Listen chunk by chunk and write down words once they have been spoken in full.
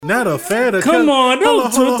Not a fan of Come on,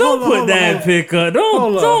 don't put that pick up.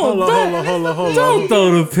 Don't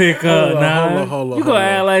throw the pick up now. You gonna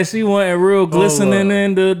act like she wasn't real glistening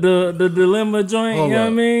in the dilemma joint, you know what I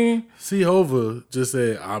mean? C. Hova just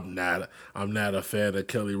said, I'm not a fan of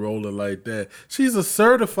Kelly Rowland like that. She's a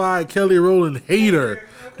certified Kelly Rowland hater.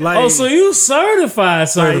 Like, so you certified.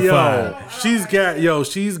 Like, she's got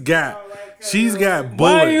bullets.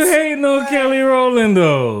 Why you hating on Kelly Rowland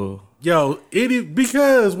though? Yo,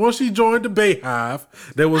 because once she joined the Bayhive,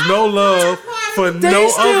 there was no love for no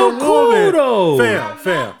other woman. Though.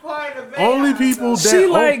 Fam. Only people that she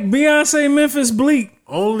like Beyonce, Memphis Bleak.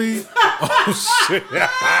 Only. Oh shit!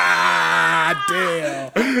 Damn.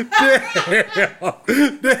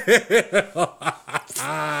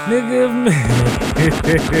 Nigga.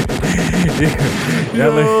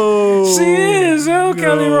 She is, yo.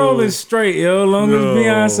 Kelly Rowland straight, yo. Long as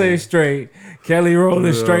Beyonce straight. Kelly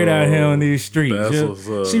Rowland straight out here on these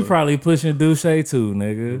streets. She probably pushing Douche too,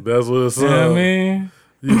 nigga. That's what it's you know what I mean?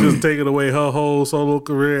 You just taking away her whole solo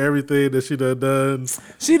career, everything that she done.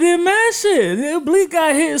 She did mad shit. Bleak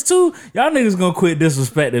got hits too. Y'all niggas gonna quit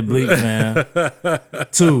disrespecting Bleak, man.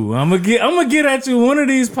 Too. I'm gonna get at you one of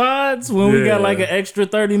these pods when we got like an extra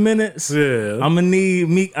 30 minutes. Yeah. I'm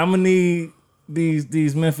gonna need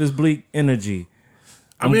these Memphis Bleak energy.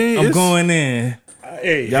 I'm going in.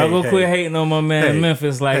 Y'all go quit hating on my man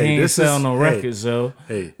Memphis like he ain't selling no records, yo.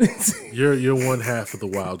 Hey, you're one half of the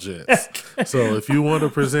Wild Gents. So if you want to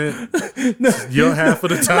present your half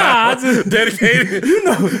of the time, I just dedicated, you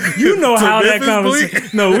know how that conversation.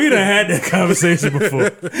 Bleak. No, we done had that conversation before,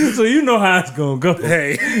 so you know how it's gonna go.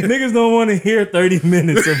 Hey, niggas don't want to hear 30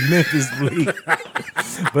 minutes of Memphis Bleak,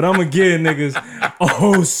 but I'm gonna give niggas.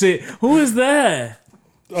 Oh shit, who is that?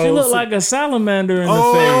 She look like a salamander in the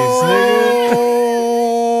face, nigga.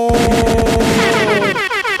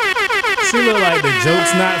 She look like the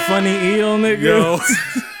joke's not funny eel, nigga.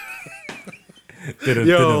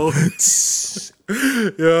 Yo.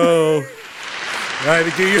 I had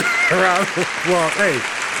to give you a round of applause. Hey,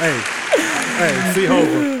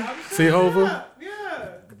 see Hova? Yeah.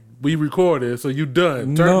 We recorded, so you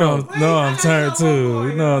done. No, I'm turned too.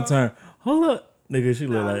 You know I'm turned. Hold up. Nigga, she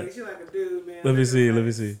look like. She like a dude, man. Let me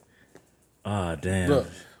see. Ah, damn. Look,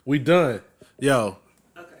 we done. Yo.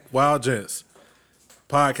 Okay. Wild Gents.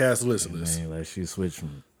 Podcast listeners. Man, like she switched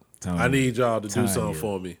from time. I need y'all to do something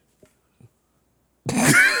for me.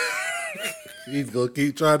 He's gonna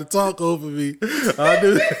keep trying to talk over me. I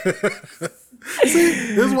do.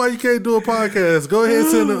 See, this is why you can't do a podcast. Go ahead and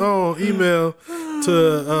send an email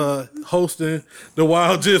to hosting the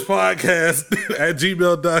Wild Gist podcast at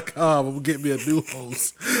gmail.com. I'm gonna get me a new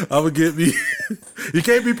host. You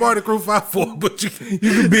can't be part of Crew 54, but you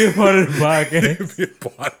can be a part of the podcast. You can be a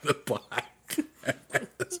part of the podcast.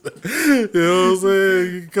 You know what I'm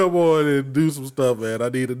saying? You can come on and do some stuff, man. I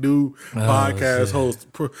need a new podcast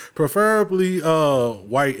host, preferably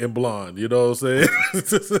white and blonde. You know what I'm saying?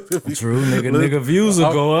 True, nigga. Views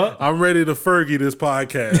will go up. I'm ready to Fergie this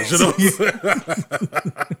podcast. You know what I'm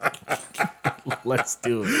saying? Let's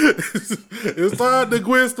do it. It's time to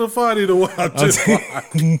Gwen Stefani to watch this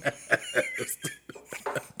podcast.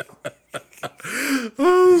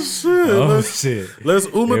 Oh shit! Let's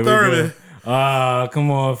Uma Thurman. Come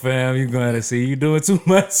on, fam. You gonna have to see you doing too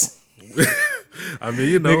much. I mean,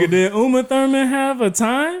 you know. Nigga, did Uma Thurman have a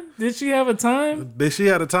time? Did she have a time? She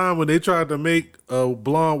had a time when they tried to make a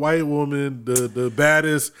blonde white woman the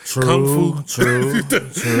baddest kung fu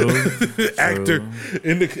actor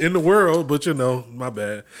in the world. But you know, my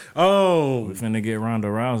bad. We're finna get Ronda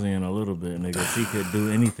Rousey in a little bit, nigga. She could do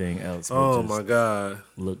anything else. Oh my god,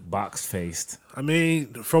 look box faced. I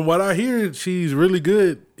mean, from what I hear, she's really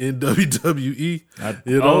good in WWE.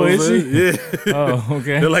 You know is she? Yeah. Oh,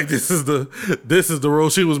 okay. They're like, this is the role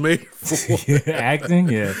she was made for. Acting,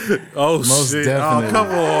 yeah. Oh, most shit. Definitely. Oh, come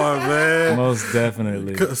on, man. Most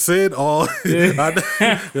definitely. Said all.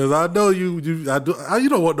 Because I know you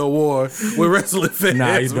don't want no war with wrestling fans.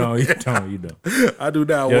 Nah, you don't. I do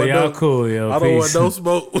not want y'all no. cool, yo. I don't want no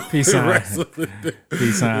smoke Peace with sign. wrestling.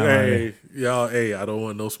 Peace sign. Hey, y'all, I don't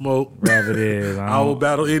want no smoke. Whatever it is. I will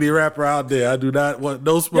battle any rapper out there. I do not want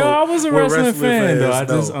no smoke. Yo, I was a wrestling fan, though.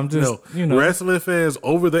 I'm just, you know. Wrestling fans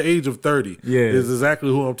over the age of 30 is exactly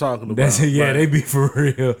who I'm talking about. They be for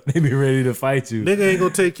real. They be ready to fight you. Nigga ain't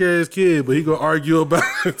gonna take care of his kid, but he gonna argue about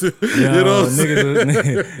it. You know what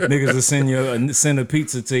niggas will send a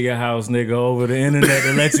pizza to your house, nigga, over the internet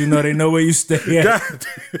to let you know they know where you stay at.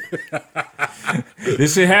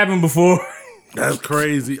 This shit happened before. That's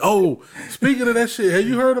crazy. Oh, speaking of that shit, have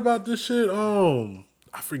you heard about this shit? I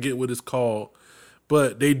forget what it's called,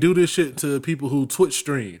 but they do this shit to people who Twitch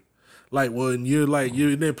stream. Like when you're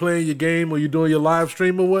in there playing your game or you're doing your live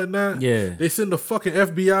stream or whatnot. Yeah. They send the fucking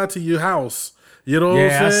FBI to your house. You know what I'm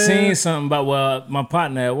saying? I seen something about, my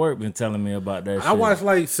partner at work been telling me about that shit. I watched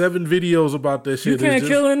like 7 videos about that shit. You can't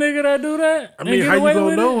kill a nigga that do that? I mean, how you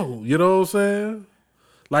gonna know? You know what I'm saying?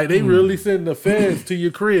 Like they really send the feds to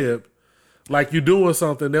your crib. Like you doing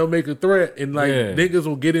something, they'll make a threat and like niggas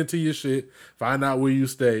will get into your shit, find out where you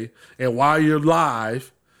stay. And while you're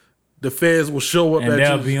live, the feds will show up and at you.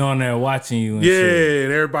 they'll be on there watching you and shit.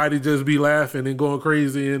 And everybody just be laughing and going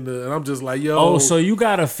crazy. And I'm just like, yo. Oh, so you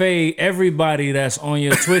gotta fade everybody that's on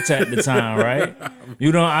your Twitch at the time, right?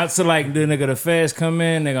 You don't, so like the nigga, the feds come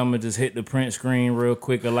in, nigga, I'm gonna just hit the print screen real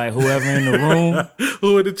quick or like whoever in the room.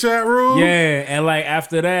 Who in the chat room? Yeah, and like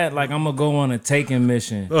after that, like I'm gonna go on a taking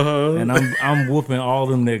mission. And I'm whooping all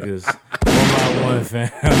them niggas. One by one, fam.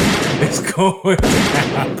 It's going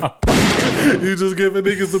down. You just giving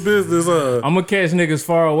niggas the business, huh? I'm gonna catch niggas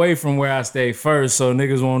far away from where I stay first, so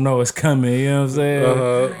niggas won't know it's coming. You know what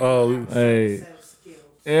I'm saying? Hey,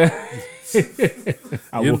 yeah.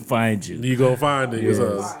 I will find you. You gonna find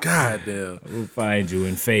niggas? Goddamn. I will find you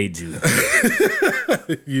and fade you.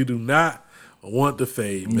 You do not want to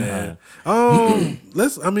fade, man.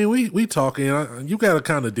 We talking. You gotta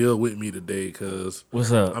kind of deal with me today, cause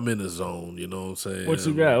what's up? I'm in the zone. You know what I'm saying? What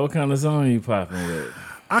you got? What kind of zone you popping with?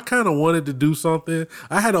 I kind of wanted to do something.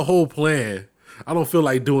 I had a whole plan. I don't feel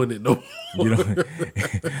like doing it no more.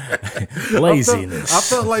 Laziness. I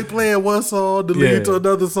felt like playing one song, delete to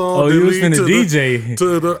another song. Oh, you was finna DJ.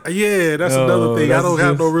 That's another thing. I don't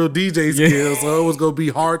have no real DJ skills, so it was going to be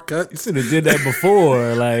hard cuts. You should have did that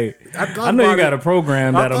before. Like, I know you got a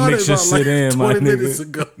program that'll mix your shit in, my nigga. Minutes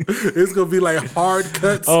ago. It's going to be like hard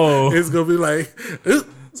cuts. Oh. It's going to be like...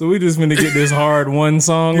 So we just finna get this hard one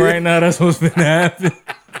song right now? That's what's finna happen?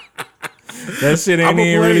 That shit ain't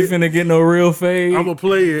even really finna get no real fade. I'm gonna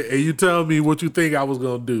play it and you tell me what you think I was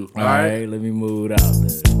gonna do. All right, let me move it out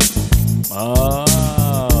there.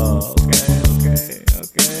 Oh, okay.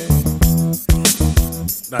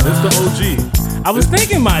 Now this the OG. I was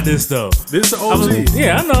thinking about this though. This the OG.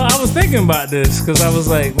 I know. I was thinking about this because I was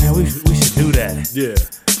like, man, we should do that. Yeah.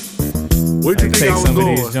 Where do you think I was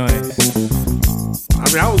going? Of these joints. I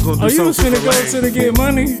mean, I was gonna do something. You was finna go to the Get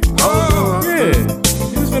Money? Yeah.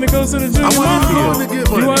 Finna go to the Junior Mafia. You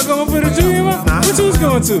wanna go for the Junior Mafia? Nah. What you was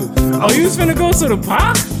going to? You was finna go to the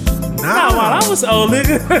Pop? Nah, while I was old,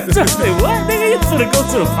 nigga. What, nigga? You finna go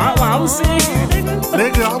to the Pop while I was sitting here, nigga?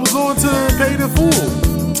 Nigga, I was going to Paid in Full.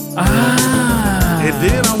 And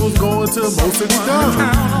then I was going to Most of the Done.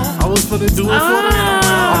 I was finna do it for the...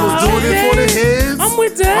 I was doing it for the heads. I'm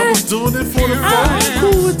with that. I was doing it for the phone. I'm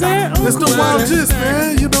cool with that. It's the wild gist,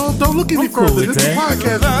 man. You know, don't look any further. It's a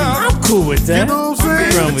podcast. I'm cool with that. You know what I'm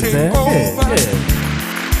saying? I'm with that.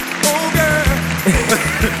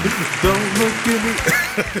 Don't look at me.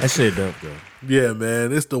 That shit dope, though. Yeah,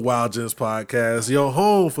 man. It's the Wild Gents Podcast. Your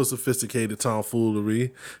home for sophisticated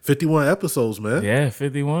tomfoolery. 51 episodes, man. Yeah,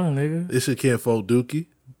 51, nigga. It's your kinfolk Dookie.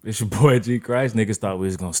 It's your boy G Christ. Niggas thought we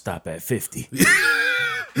was gonna stop at 50.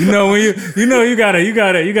 You know when you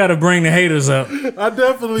gotta bring the haters up. I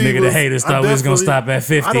definitely nigga the haters thought we was gonna stop at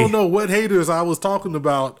 50. I don't know what haters I was talking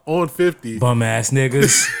about on 50. Bum ass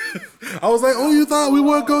niggas. I was like, oh, you thought we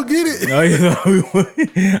weren't gonna get it? No, you know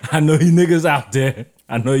I know you niggas out there.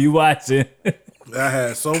 I know you watching. I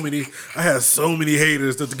had so many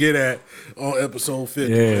haters to get at on episode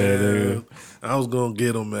 50. Yeah, man. dude. I was gonna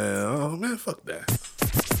get them, man. Oh man, fuck that.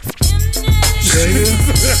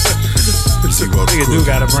 Nigga do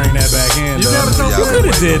gotta bring that back in. You could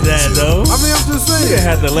have did that though. I mean, I'm just saying. You didn't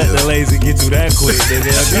have to let the lazy get you that quick,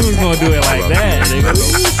 nigga. If you was gonna do it like that, nigga,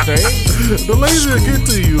 you straight. The lazy will get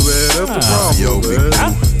to you, man. That's the problem, man.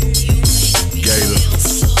 Gator.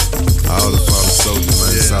 All the father soldiers,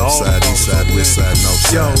 man. Yeah, South side, east side, west side, north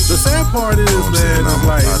side. Yo, the sad part is, man, is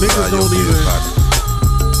like niggas don't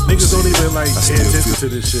even like pay attention to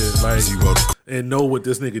this shit, like, and know what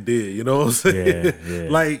this nigga did. You know what I'm saying?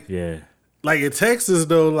 Yeah. Like in Texas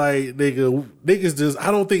though, like niggas just, I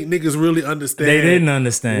don't think niggas really understand. They didn't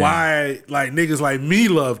understand why like niggas like me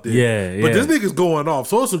loved it. Yeah. But this nigga's going off,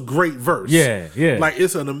 so it's a great verse. Yeah. Like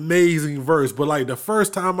it's an amazing verse. But like the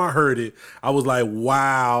first time I heard it, I was like,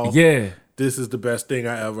 wow. Yeah. This is the best thing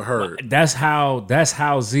I ever heard. That's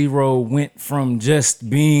how Zero went from just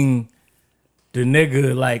being the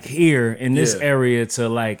nigga like here in this area to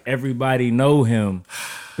like everybody know him.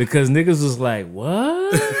 Because niggas was like,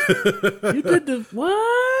 what? You did the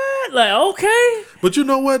what? Like, okay. But you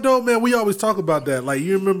know what though, man? We always talk about that. Like,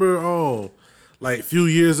 you remember like a few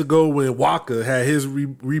years ago when Waka had his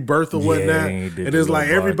rebirth or whatnot? And it's like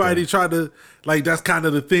everybody tried to, like, that's kind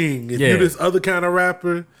of the thing. If you're this other kind of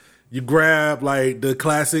rapper, you grab like the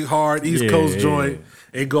classic hard East Coast joint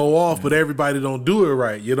and go off, but everybody don't do it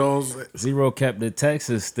right. You know what I'm saying? Zero kept it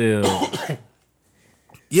Texas still.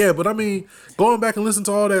 Yeah, but I mean, going back and listen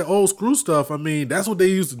to all that old Screw stuff, I mean, that's what they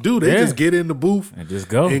used to do. They just get in the booth and just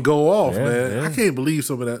go off, man. Yeah. I can't believe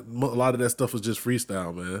a lot of that stuff was just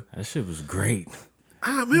freestyle, man. That shit was great.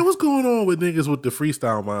 Man, what's going on with niggas with the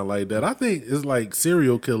freestyle mind like that? I think it's like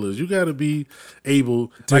serial killers. You got to be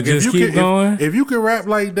able to like, just keep going. If you can rap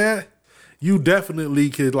like that, you definitely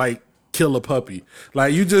could like kill a puppy.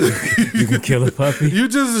 Like you can kill a puppy. You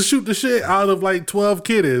just shoot the shit out of like 12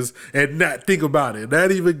 kiddies and not think about it.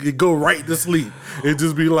 Not even go right to sleep. It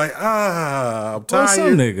just be like, I'm tired. Well,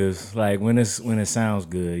 some niggas like when it sounds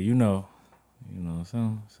good,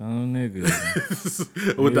 some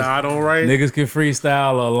niggas with the I don't write. Niggas can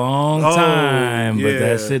freestyle a long time, but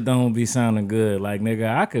that shit don't be sounding good. Like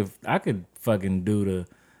nigga, I could fucking do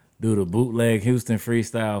the bootleg Houston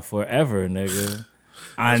freestyle forever, nigga.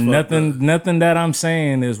 Nothing that I'm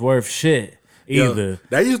saying is worth shit either. Yo,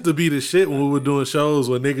 that used to be the shit when we were doing shows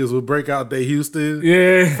when niggas would break out their Houston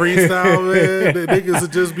freestyle, man. The niggas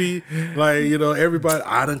would just be like, everybody,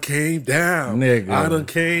 I done came down. Nigga. I done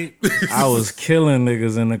came. I was killing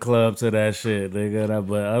niggas in the club to that shit, nigga.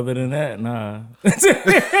 But other than that, nah.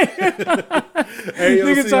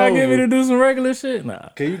 Niggas trying to get me to do some regular shit? Nah.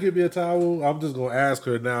 Can you give me a towel? I'm just going to ask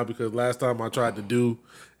her now because last time I tried to do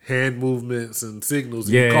hand movements and signals.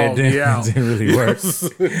 You called me out. It didn't really work.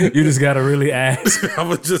 You just gotta really ask.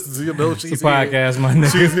 I'ma just, she's it's a podcast, my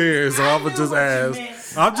nigga. She's here, so I'ma just ask.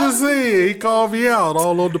 I'm just saying, he called me out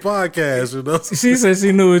all on the podcast, She said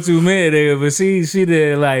she knew what you meant, nigga, but she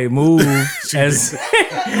didn't like move as.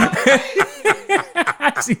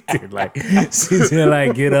 She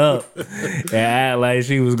didn't get up and act like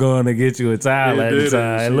she was going to get you a towel at the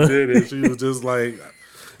time. She did it. She was just like.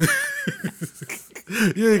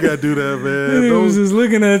 You ain't gotta do that, man. He was just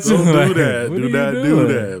looking at you. Don't like, do that. Do not do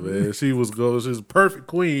that, man. She was a perfect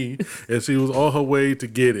queen, and she was on her way to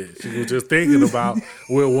get it. She was just thinking about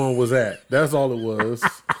where one was at. That's all it was.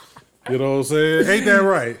 You know what I'm saying? Ain't that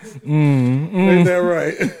right? Ain't that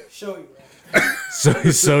right? Show you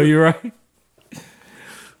right. So you right?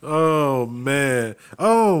 Oh man.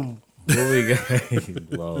 What we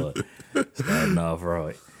got? Lord, starting off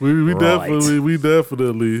right. We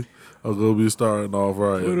definitely. I'm gonna be starting off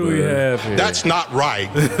right. What do we have here? That's not right.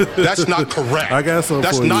 That's not correct. I got something.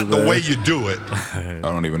 That's for not you, the man. way you do it. I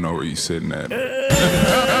don't even know where you're sitting at.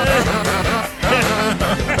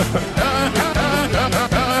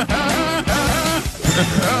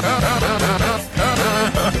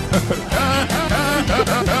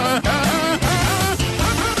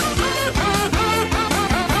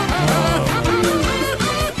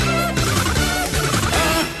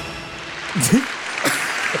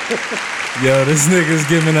 Yo, this nigga's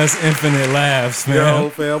giving us infinite laughs, man. Yo,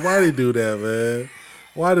 fam, why did he do that, man?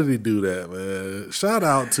 Why did he do that, man? Shout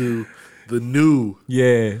out to the new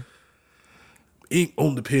ink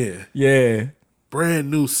on the pen. Yeah. Brand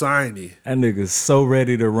new signing. That nigga's so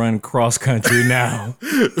ready to run cross country now.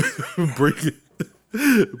 Bring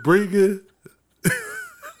it.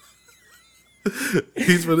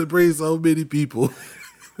 He's gonna bring so many people.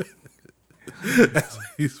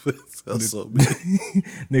 He's so many.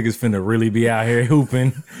 Niggas finna really be out here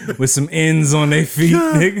hooping with some ends on their feet,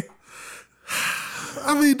 nigga.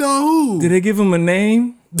 I mean, dog, who? Did they give him a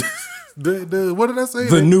name? What did I say?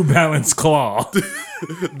 The New Balance Claw.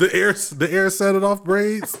 the air set it off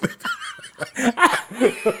braids.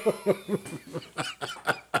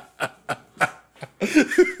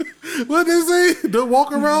 What did they say? The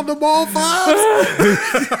walk around the mall fives.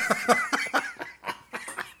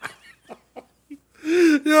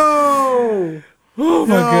 Yo. Oh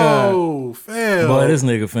my God. Fam. Boy, this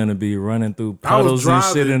nigga finna be running through puddles and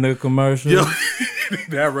shit in the commercial. Yo,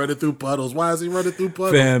 that running through puddles. Why is he running through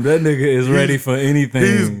puddles? Fam, that nigga is ready for anything.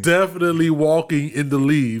 He's definitely walking in the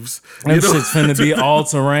leaves. That shit's finna be all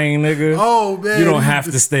terrain, nigga. Oh man, you don't have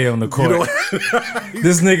to stay on the court.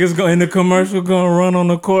 This nigga's in the commercial gonna run on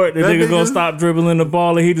the court. The nigga gonna stop dribbling the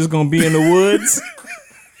ball and he just gonna be in the woods.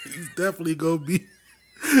 He's definitely gonna be.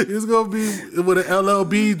 It's gonna be with an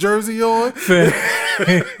LLB jersey on.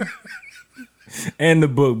 And the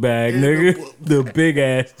book bag, nigga. The big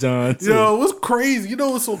ass John too. Yo, what's crazy? You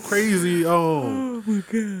know what's so crazy? Oh my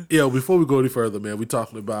God. Yo, before we go any further, man, we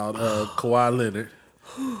talking about Kawhi Leonard,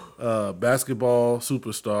 basketball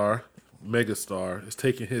superstar, megastar, is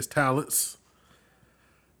taking his talents.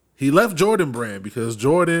 He left Jordan Brand because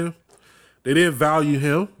Jordan, they didn't value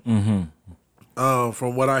him. Mm-hmm.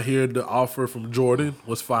 From what I hear, the offer from Jordan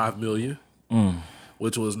was $5 million,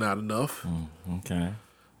 which was not enough. Okay.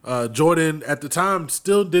 Jordan at the time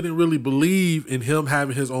still didn't really believe in him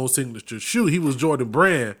having his own signature shoe. He was Jordan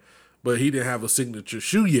Brand, but he didn't have a signature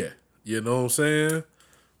shoe yet. You know what I'm saying?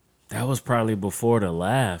 That was probably before the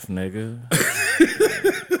laugh, nigga.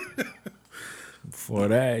 Before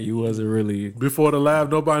that, you wasn't really. Before the laugh,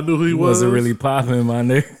 nobody knew who he was. Wasn't really popping, my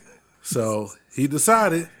nigga. So he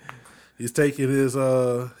decided he's taking his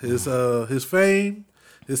fame,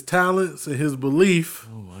 his talents, and his belief.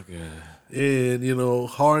 Oh my god. And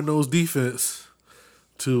hard-nosed defense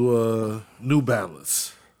to New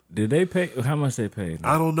Balance. Did they pay? How much they paid?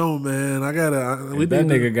 I don't know, man. That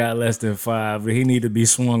nigga got less than 5. He need to be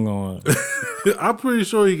swung on. I'm pretty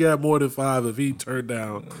sure he got more than 5 if he turned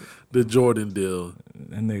down the Jordan deal.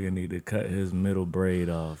 That nigga need to cut his middle braid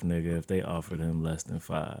off, nigga, if they offered him less than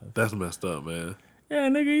 5. That's messed up, man. Yeah,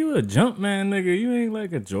 nigga, you a jump man, nigga. You ain't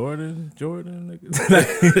like a Jordan, nigga.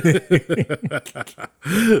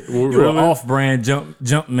 You an off-brand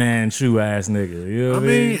jump man shoe ass nigga. You know what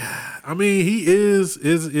I mean, he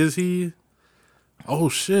is he? Oh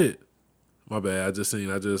shit! My bad. I just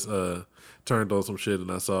turned on some shit and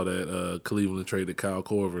I saw that Cleveland traded Kyle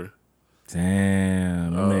Korver.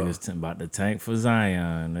 Damn, them niggas about to tank for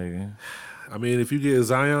Zion, nigga. I mean, if you get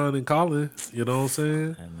Zion and Colin, you know what I'm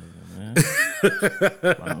saying? That nigga, man.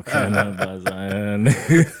 I don't care nothing about Zion.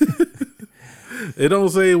 It don't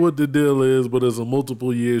say what the deal is, but it's a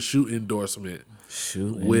multiple year shoe endorsement.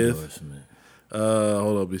 Endorsement. Hold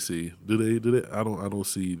on, let me see. Do they? I don't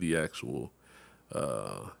see the actual.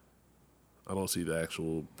 I don't see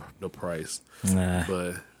the price. Nah.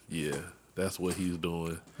 But yeah, that's what he's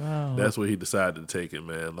doing. Wow. That's what he decided to take it,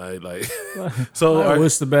 man. Like so.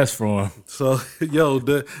 What's the best for him? So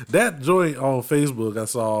that joint on Facebook I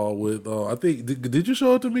saw with I think did you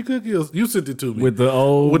show it to me, Cookie? Or you sent it to me With the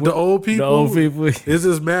old people. The old people. It's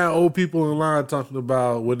just mad old people in line talking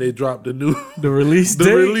about when they dropped the release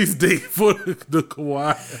date for the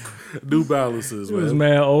Kawhi New Balances. There was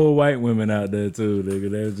mad old white women out there too, nigga.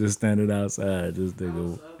 They were just standing outside, just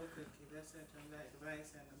nigga.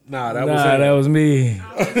 That was me.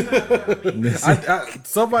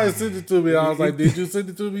 Somebody sent it to me. I was like, "Did you send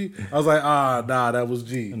it to me?" I was like, that was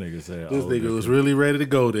G." That nigga said, this nigga was really ready to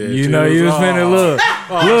go there. You was finna look.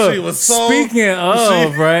 She was so. Speaking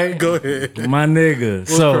of, right? Go ahead, my nigga.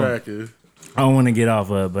 What's cracking? I don't want to get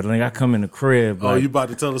off of it, but like I come in the crib. You about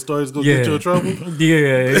to tell the story that's gonna get you in trouble?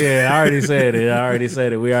 Yeah. I already said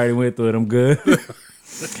it. We already went through it. I'm good.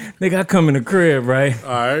 Nigga, I come in the crib, right? All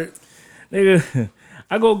right. Nigga,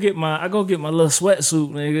 I go get my little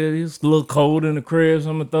sweatsuit, nigga. It's a little cold in the crib, so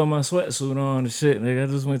I'm gonna throw my sweatsuit on and shit, nigga. I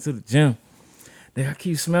just went to the gym. Nigga, I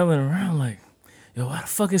keep smelling around like, yo, why the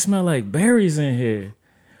fuck it smell like berries in here?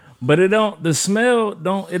 But it's not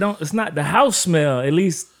the house smell. At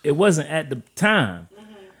least it wasn't at the time.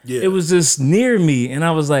 Yeah. It was just near me, and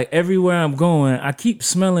I was like, everywhere I'm going, I keep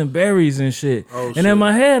smelling berries and shit. And in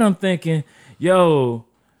my head, I'm thinking, yo,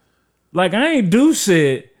 like I ain't do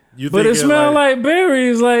shit. But it smell like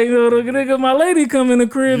berries. Like, nigga, my lady come in the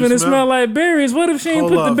crib and it smell like berries. What if she ain't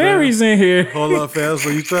put the berries in here? Hold up, fam. So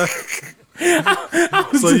you try.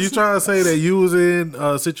 You trying to say that you was in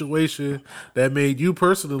a situation that made you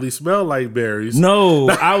personally smell like berries? No,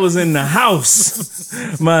 I was in the house,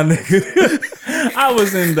 my nigga. I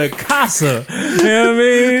was in the casa. You know what I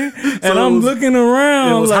mean? And I'm looking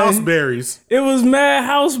around. It was like, house berries. It was mad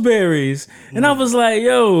house berries. And I was like,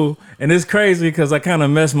 yo. And it's crazy because I kind of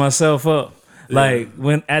messed myself up. Like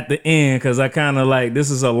when at the end, because I kind of like, this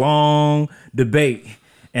is a long debate.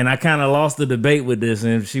 And I kind of lost the debate with this,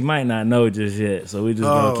 and she might not know just yet. So we just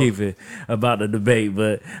gonna keep it about the debate.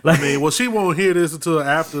 But like, she won't hear this until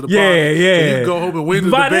after the podcast. Yeah. So you can go home and win the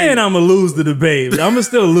By debate. then, I'm gonna lose the debate. I'm gonna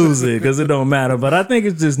still lose it because it don't matter. But I think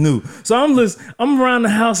it's just new. So I'm around the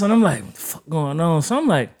house and I'm like, what the fuck going on? So I'm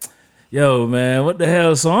like, yo, man, what the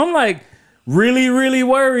hell? So I'm like, really, really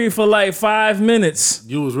worried for like 5 minutes.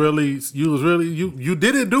 You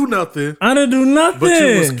didn't do nothing. I didn't do nothing. But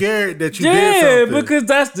you were scared that you did something. Yeah,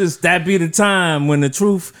 because that be the time when the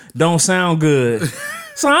truth don't sound good.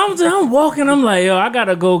 So I'm walking, I'm like, yo, I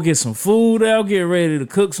gotta go get some food. I'll get ready to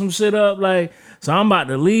cook some shit up. Like, so I'm about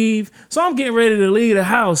to leave. So I'm getting ready to leave the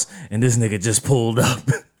house, and this nigga just pulled up.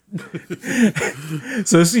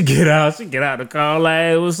 So she get out the car, like,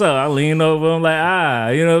 hey, what's up? I lean over, I'm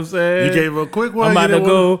like, you know what I'm saying? You gave her a quick one. I'm about to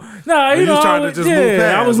go. No, you know, trying to just move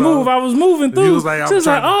past, I was moving through. She was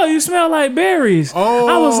like, oh, you smell like berries. Oh.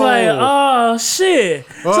 I was like, oh shit.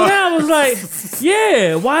 So then I was like,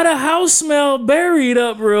 yeah, why the house smell berried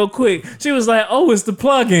up real quick? She was like, oh, it's the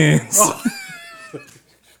plugins.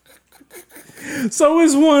 So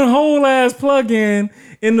it's one whole ass plug-in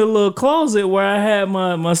in the little closet where I had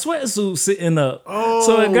my sweatsuit sitting up.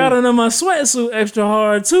 So it got under my sweatsuit extra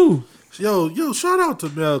hard too. Yo, shout out to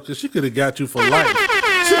Mel, because she could have got you for life.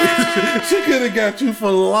 She could have got you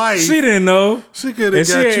for life. She didn't know. She could have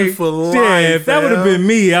got you for life. Yeah, if that would have been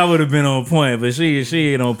me, I would have been on point. But she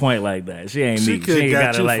ain't on point like that. She ain't me. She could have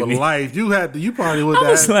got you like for me. life. You probably would have.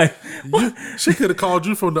 I was like, she could have called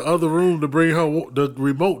you from the other room to bring her the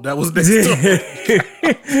remote that was next to her.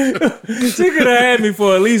 She could have had me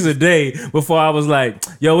for at least a day before I was like,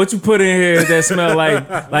 yo, what you put in here that smell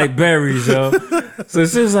like berries, yo? So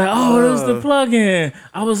she was like, oh, there's the plug-in.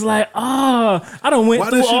 I was like, I done went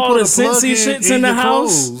through all the Scentsy shits in the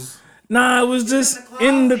house. Clothes? Nah, it was just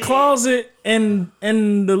in the closet and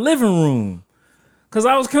in the living room. Cause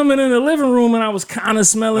I was coming in the living room and I was kind of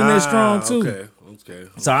smelling it strong too. Okay.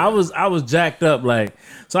 So I was jacked up like.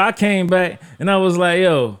 So I came back and I was like,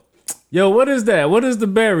 yo, what is that? What is the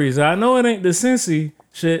berries? I know it ain't the Scentsy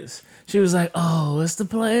shits. She was like, oh, it is the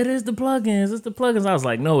plugins. It's the plugins. I was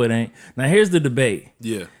like, no, it ain't. Now here's the debate.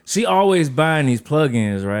 Yeah. She always buying these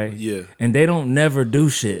plugins, right? Yeah. And they don't never do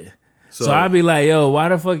shit. So I'd be like, yo, why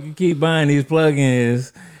the fuck you keep buying these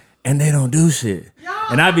plugins and they don't do shit?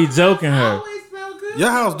 And I'd be joking her.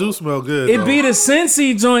 Your house do smell good. It be the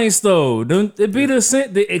Scentsy joints though. It be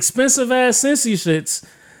the expensive ass Scentsy shits,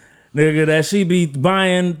 nigga, that she be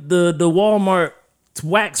buying the Walmart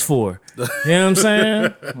wax for. You know what I'm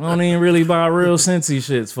saying? I don't even really buy real Scentsy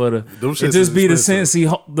shits for the. It just be the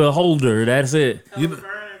Scentsy the holder. That's it.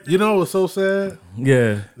 You know what's so sad?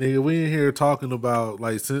 Yeah, nigga, we in here talking about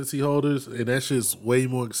like Scentsy holders, and that shit's way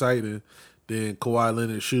more exciting than Kawhi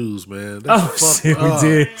Leonard shoes, man. That's shit, we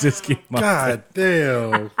did just keep my. God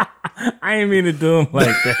damn. I ain't mean to do him like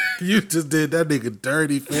that. You just did that nigga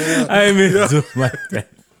dirty, fam. I ain't mean to do him like that.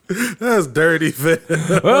 That's dirty, fam.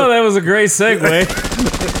 Well, that was a great segue.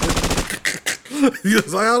 He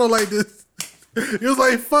was like, I don't like this. He was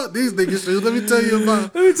like, fuck these niggas shoes. Let me tell you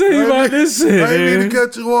about this shit. I didn't mean to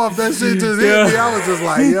cut you off. That shit just hit me. I was just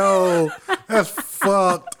like, yo, that's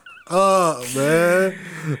fucked up, man.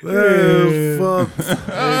 That's fucked.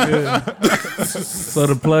 So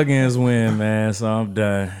the plugins win, man. So I'm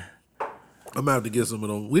done. I'm gonna have to get some of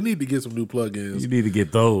them. We need to get some new plugins. You need to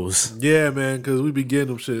get those. Yeah, man, because we be getting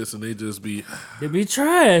them shits and they just be. They be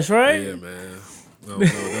trash, right? Yeah, man. No, them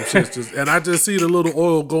shits just, and I just see the little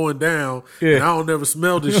oil going down, and I don't never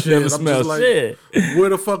smell this shit. Never I'm smell just like, shit. where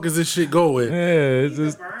the fuck is this shit going? Yeah, it's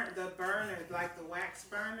just The burners, like the wax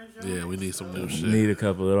burners. Yeah, we need some new shit. Need a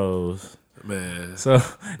couple of those, man. So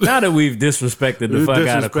now that we've disrespected the fuck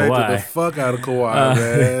out of Kawhi, the fuck out of Kawhi,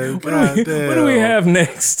 man. God damn. What do we have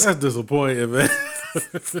next? That's disappointing, man.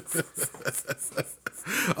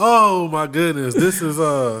 Oh my goodness, this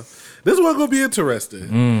one gonna be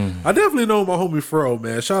interesting. I definitely know my homie Fro,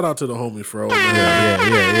 man. Shout out to the homie Fro, man.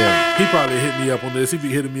 Yeah. He probably hit me up on this. He be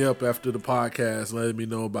hitting me up after the podcast, letting me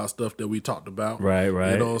know about stuff that we talked about. Right.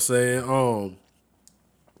 You know what I'm saying?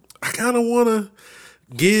 I kind of want to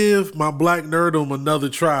give my Black Nerdum another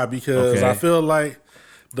try because I feel like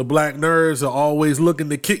the Black Nerds are always looking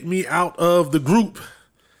to kick me out of the group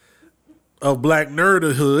of Black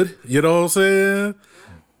Nerderhood. You know what I'm saying?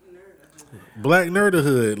 Black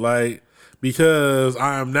Nerderhood, like, because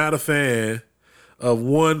I am not a fan of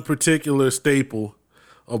one particular staple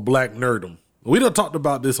of Black Nerdum. We done talked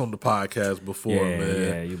about this on the podcast before, man.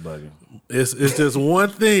 Yeah, you bugging. It's just one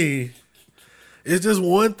thing. It's just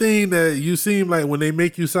one thing that you seem like when they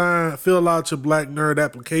make you fill out your Black Nerd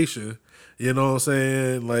application, you know what I'm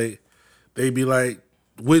saying? Like, they be like,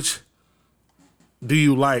 which do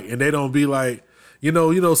you like? And they don't be like, you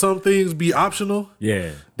know, some things be optional.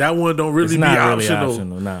 Yeah. That one don't really be optional. Really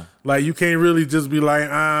optional, nah. Like, you can't really just be like,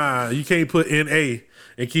 you can't put NA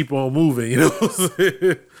and keep on moving, you know what I'm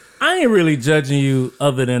saying? I ain't really judging you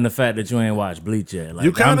other than the fact that you ain't watched Bleach yet. Like,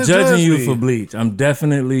 You kinda I'm judging you me. for Bleach. I'm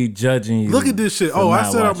definitely judging you. Look at this shit. Oh, I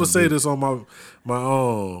said I'm gonna say Bleach. this on my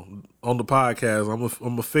own on the podcast. I'm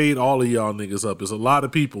gonna fade all of y'all niggas up. There's a lot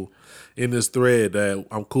of people in this thread that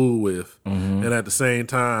I'm cool with, and at the same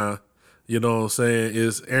time, you know what I'm saying,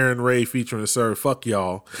 is Aaron Ray featuring Sir. Fuck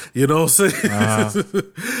y'all. You know what I'm saying?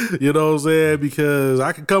 You know what I'm saying? Because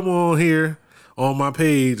I can come on here on my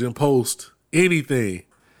page and post anything.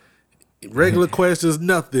 Regular questions,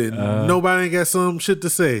 nothing. Nobody ain't got some shit to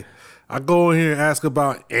say. I go in here and ask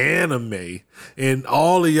about anime, and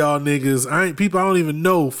all of y'all niggas, people I don't even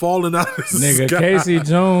know falling out of the Nigga, sky. Casey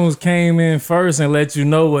Jones came in first and let you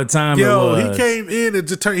know what time it was. He came in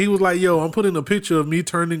and he was like, yo, I'm putting a picture of me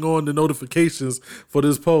turning on the notifications for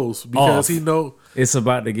this post because Off. he know It's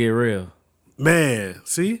about to get real. Man,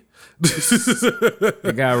 see?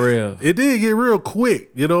 It got real. It did get real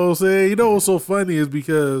quick. You know what I'm saying? You know what's so funny is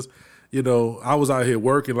because, you know, I was out here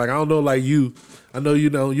working. Like, I don't know, like you. I know, you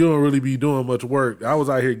don't really be doing much work. I was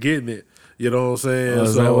out here getting it. You know what I'm saying?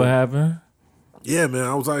 Is that what happened? Yeah, man.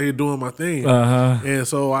 I was out here doing my thing. And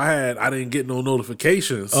so I didn't get no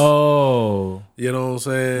notifications. Oh. You know what I'm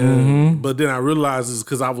saying? Mm-hmm. But then I realized it's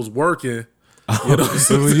because I was working. You know,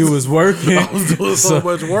 so you was working. I was doing so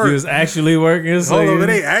much work. You was actually working. So hold on,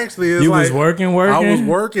 it ain't actually. It's you like, was working. I was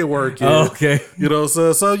working. Oh, okay. You know,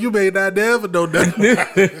 so you may not never know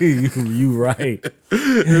nothing. you right.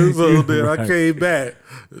 So then I came back.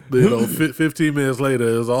 You know, 15 minutes later,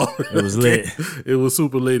 it was all. It was lit. It was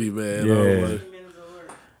super litty, man. Yeah.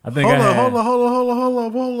 I think Hold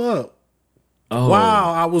up. Oh.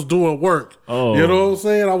 Wow, I was doing work. Oh. You know what I'm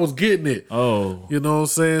saying? I was getting it. Oh. You know what I'm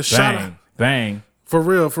saying? Shout out. Bang. For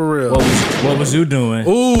real. What was you doing?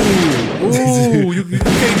 Ooh,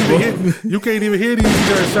 you can't even hear these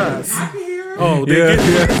gunshots. Oh, they get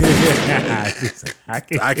I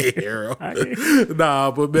can hear them. Nah,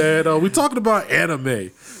 but man, we talking about anime.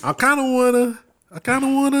 I kind of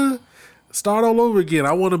wanna start all over again.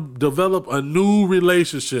 I want to develop a new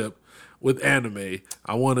relationship with anime.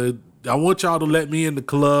 I want y'all to let me in the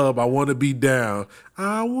club. I want to be down.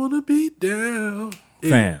 I want to be down.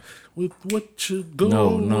 Fam. With what you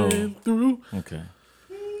going through. Okay.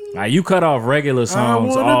 Now you cut off regular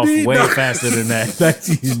songs off way faster than that. That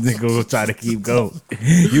you nigga will try to keep going.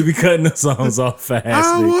 You be cutting the songs off fast.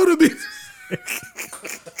 I want to be.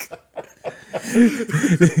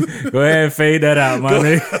 Go ahead and fade that out, my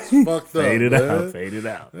nigga. That's fucked up. Fade it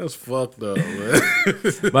out. That's fucked up, man.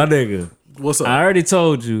 My nigga. What's up? I already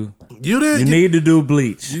told you. You need to do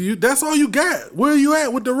bleach. That's all you got. Where are you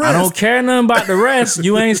at with the rest? I don't care nothing about the rest.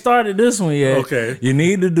 You ain't started this one yet. Okay. You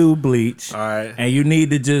need to do bleach. All right. And you need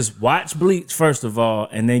to just watch bleach first of all,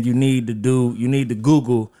 and then you need to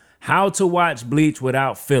Google how to watch bleach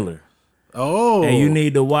without filler. Oh. And you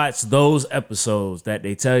need to watch those episodes that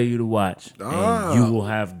they tell you to watch, and you will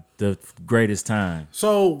have the greatest time.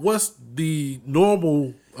 So what's the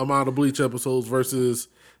normal amount of bleach episodes versus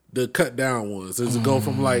the cut down ones? Does it go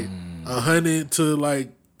from like 100 to like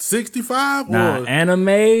 65? Nah,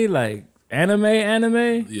 anime.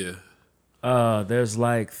 Yeah. There's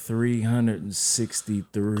like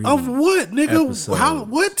 363. Of what, nigga? episodes. How?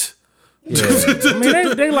 What? Yeah. I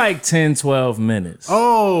mean, they like 10, 12 minutes.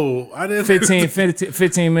 Oh, I didn't.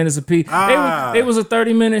 15 minutes a piece. It was a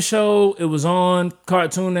 30-minute show. It was on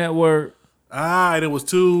Cartoon Network. And it was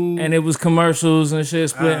two. And it was commercials and shit,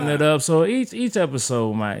 splitting it up. So each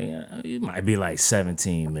episode might be like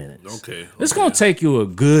 17 minutes. Okay. It's going to take you a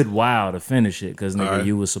good while to finish it because, nigga,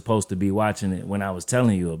 you was supposed to be watching it when I was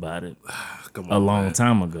telling you about it a long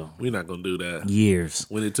time ago. We're not going to do that. Years.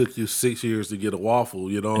 When it took you 6 years to get a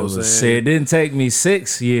waffle, you know what I'm saying? It didn't take me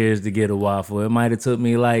 6 years to get a waffle. It might have took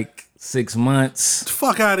me like 6 months.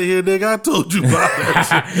 Fuck out of here, nigga. I told you about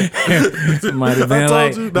that shit. It might have been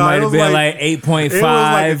like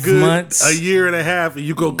 8.5 months. A year and a half, and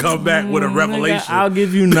you gonna come back with a revelation. Nigga, I'll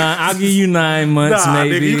give you 9 months,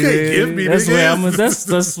 maybe. Nigga, you can't give me that's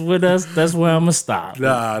nigga. That's where I'm gonna stop.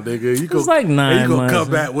 Nah, nigga. It's like 9 months. You gonna come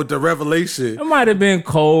back with the revelation. It might have been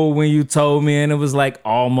cold when you told me, and it was like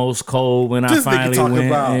almost cold when I finally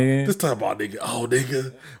went. Just talk about nigga. Oh,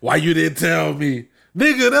 nigga, why you didn't tell me?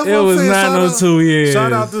 Nigga, that's what I'm saying. It was not 2 years.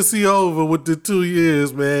 Shout out to C Over with the 2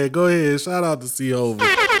 years, man. Go ahead. Shout out to C Over.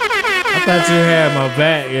 I thought you had my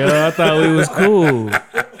back, yo. I thought we was cool.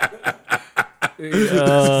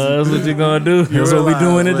 That's what you're gonna do. That's what we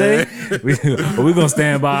doing today. We gonna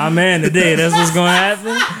stand by our man today. That's what's gonna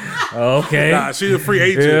happen. Okay. Nah, she's a free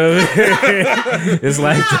agent. It's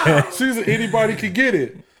like that. Anybody can get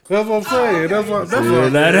it. That's what I'm saying. That's what that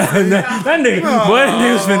nigga, boy,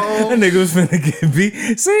 that nigga was finna get beat.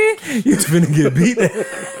 See, you was finna get beat.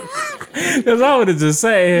 Cause I would have just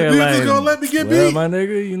sat here you like, just gonna let me get beat, my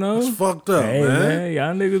nigga. You know, it's fucked up, hey, man.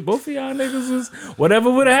 Y'all niggas, both of y'all niggas was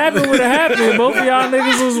whatever would have happened. Both of y'all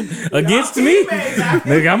niggas was against me.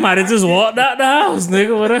 Nigga, I might have just walked out the house,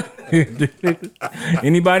 nigga. Whatever.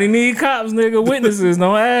 Anybody need cops, nigga? Witnesses?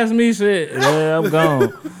 Don't ask me shit. Yeah, I'm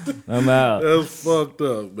gone. I'm out. That's fucked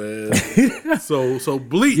up, man. So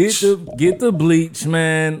bleach. Get the bleach,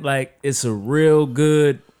 man. Like it's a real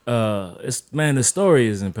good. The story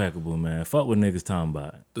is impeccable, man. Fuck what niggas talking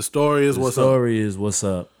about. The story is what's up. What's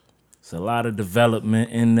up. It's a lot of development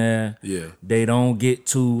in there. Yeah. They don't get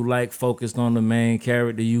too like focused on the main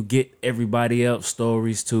character. You get everybody else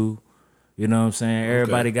stories too. You know what I'm saying?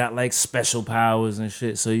 Everybody got like special powers and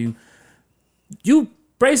shit. So you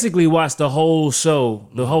basically watch the whole show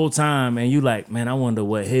the whole time and you like, man, I wonder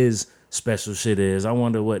what his special shit is. I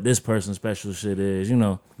wonder what this person's special shit is. You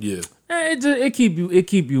know. Yeah. It keep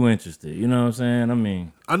you interested. You know what I'm saying? I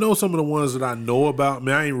mean, I know some of the ones that I know about. I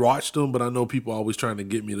mean, I ain't watched them, but I know people always trying to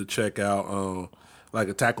get me to check out, like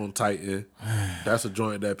Attack on Titan. That's a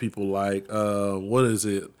joint that people like. What is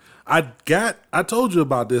it? I told you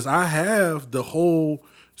about this. I have the whole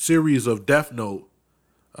series of Death Note.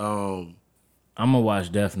 I'm gonna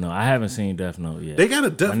watch Death Note. I haven't seen Death Note yet. They got a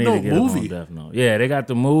Death Note movie. Death Note. Yeah, they got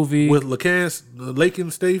the movie with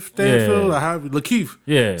Lakeith Stanfield. I have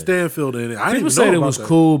Lakeith Stanfield in it. I people didn't said know it about was that.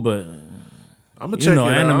 cool, but I'm gonna check it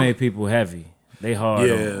out. Anime people heavy. They hard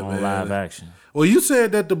on man. live action. Well, you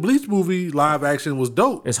said that the Bleach movie live action was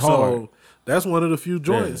dope. It's hard. So that's one of the few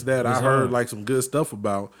joints that I heard hard. like some good stuff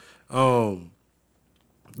about.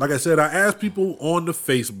 Like I said, I asked people on the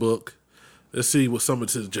Facebook. Let's see what some of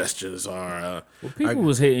the suggestions are. Well, people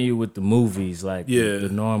was hitting you with the movies, like the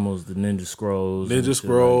normals, the Ninja Scrolls. Ninja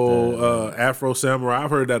Scroll, Afro Samurai. I've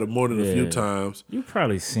heard that more than a few times. You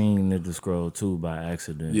probably seen Ninja Scroll too by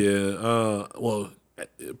accident. Yeah. Well,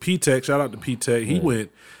 P-Tech, shout out to P-Tech. He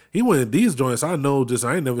went these joints. I know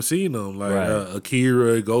I ain't never seen them. Like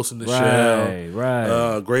Akira, Ghost in the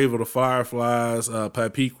Shell, Grave of the Fireflies, why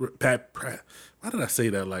did I say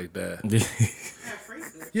that like that?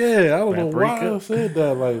 Yeah, I don't know why I said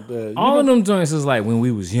that like that. All of them joints is like when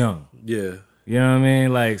we was young. Yeah. You know what I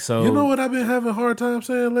mean? Like, so. You know what I've been having a hard time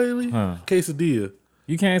saying lately? Quesadilla.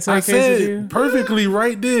 You can't say I quesadilla? said perfectly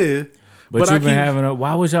right there. But you've been having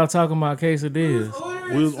why was y'all talking about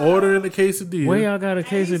quesadillas? We was ordering the quesadilla. Where y'all got a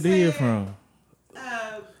quesadilla from?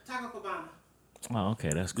 Taco Cabana. Oh, okay,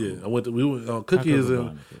 that's cool. Yeah, Cookie is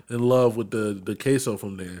in love with the queso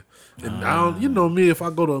from there. And I don't, you know me, if I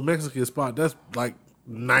go to a Mexican spot, that's like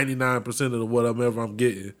 99% of whatever I'm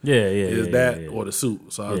getting. Or the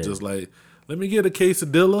soup. So I was just like, let me get a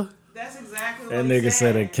quesadilla. That's exactly that what nigga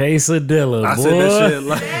said. A quesadilla, I boy. said that shit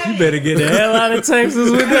like, you better get the hell out of Texas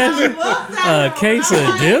with that shit. A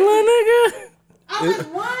quesadilla, nigga? I'm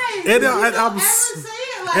like, why?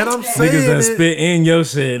 I'm saying niggas done it, spit in your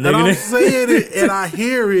shit, nigga. And I'm saying it, and I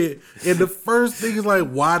hear it, and the first thing is like,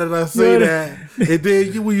 why did I say that? And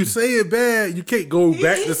then when you say it bad, you can't go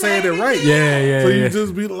back to saying it right. Yeah. So you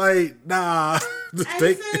just be like, nah, just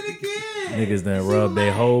take it again. Niggas done rub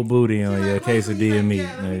their whole booty on your quesadilla meat,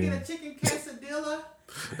 nigga. nigga. A chicken quesadilla.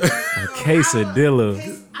 A quesadilla.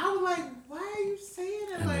 I was like, why are you saying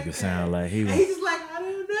it That like nigga sound like he And was. he's just like, I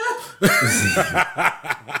don't know.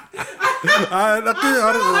 I don't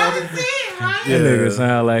know. Right? That nigga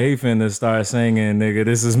sound like he finna start singing, nigga,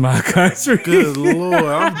 this is my country. Good Lord.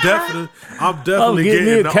 I'm definitely getting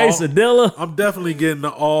me a quesadilla. I'm definitely getting the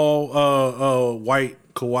all white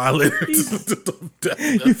Kawhi Leonard.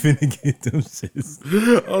 You finna get them shits.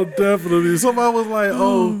 Oh, definitely. Somebody was like,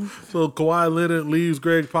 so Kawhi Leonard leaves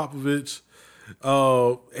Greg Popovich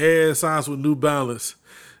and signs with New Balance.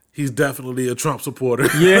 He's definitely a Trump supporter.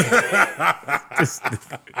 Yeah.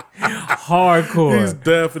 Hardcore. He's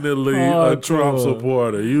definitely a Trump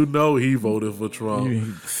supporter. You know he voted for Trump.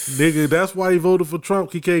 Nigga, that's why he voted for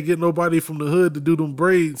Trump. He can't get nobody from the hood to do them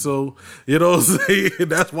braids. So, you know what I'm saying?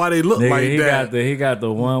 That's why they look like that. He got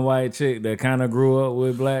the one white chick that kind of grew up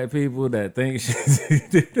with black people that think she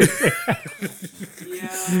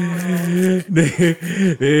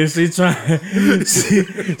yeah, she trying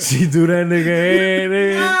she do that nigga head.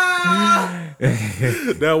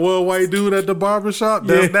 That one white dude at the barbershop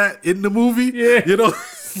that's not in the movie. Yeah. You know?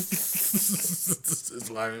 It's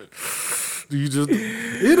like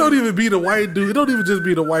it don't even be the white dude. It don't even just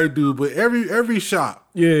be the white dude, but every shop.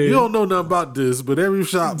 Yeah. You don't know nothing about this, but every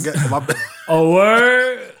shop got my Oh,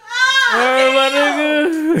 word? Word, my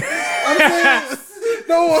nigga?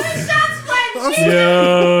 No,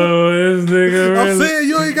 yo, this nigga really. I'm saying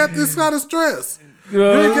you ain't got this kind of stress. You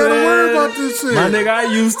ain't gotta worry about this shit. My nigga,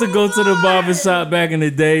 I used to go to the barbershop back in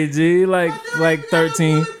the day, G, like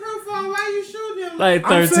 13. Like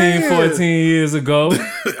 13, 14 years ago.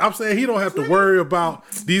 I'm saying he don't have to worry about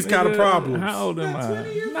these kind of problems. How old am I?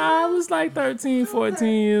 Nah, it was like 13, 14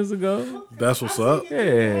 years ago. That's what's up. Yeah,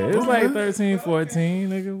 it was like 13, 14.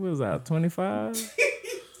 Nigga, what was that, 25?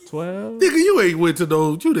 12? Nigga, you ain't went to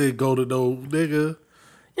those. You didn't go to those, nigga.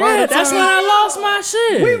 Yeah, that's when I lost my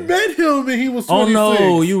shit. We met him and he was 26. Oh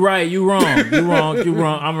no, you right, you wrong.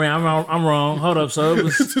 I'm wrong. Hold up, so it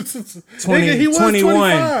was 20, nigga, he was 21.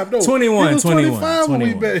 25. No, 21, he was 21, when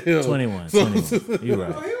we met him. 21. You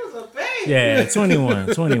right. Oh, he was a baby. Yeah,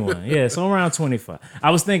 21. Yeah, so around 25. I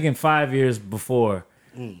was thinking 5 years before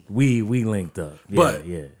we linked up. Yeah, But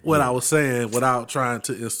what I was saying, without trying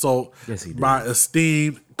to insult Yes, he did. my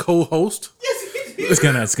esteemed co-host, Yes, he did.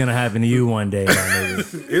 It's gonna happen to you one day, my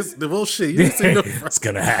nigga. It's the well shit. You see the It's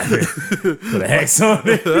gonna happen. Put a hex on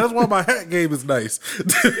it. That's why my hat game is nice.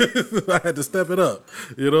 I had to step it up.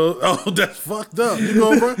 You know? Oh, that's fucked up. You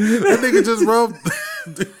know, bro? That nigga just rubbed.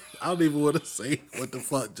 I don't even want to say what the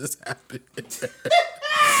fuck just happened.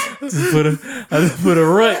 I just put a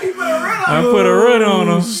rut. I put a rut on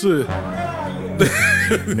him. Shit.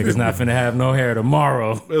 Niggas not finna have no hair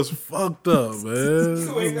tomorrow. That's fucked up,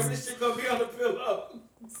 man. Wake up, this shit gonna be on the pillow.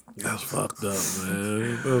 That's fucked up,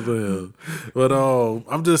 man. But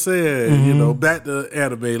I'm just saying, you know, back to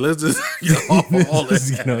anime. Let's just get off of all that.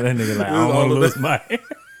 You know that nigga like I don't want to lose my hair.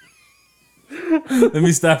 Let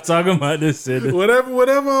me stop talking about this shit.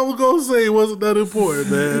 Whatever I was gonna say wasn't that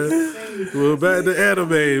important, man. Well, back to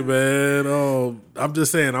anime, man. I'm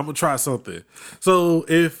just saying I'm gonna try something. So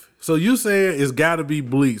you saying it's gotta be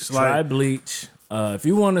Bleach? Try Like Bleach. If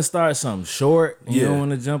you want to start something short, and you don't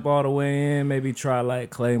want to jump all the way in. Maybe try like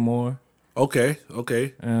Claymore. okay.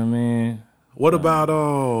 I mean, What about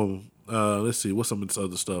let's see, what's some of this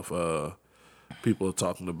other stuff people are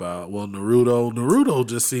talking about? Well, Naruto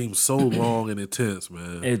just seems so long and intense,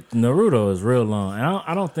 man. Naruto is real long, and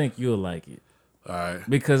I don't think you'll like it. All right.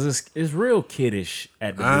 Because it's real kiddish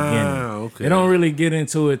at the beginning. Okay. They don't really get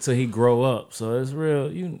into it till he grow up. So it's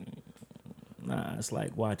real it's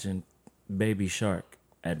like watching Baby Shark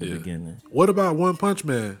at the beginning. What about One Punch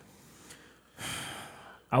Man?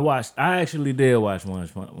 I actually did watch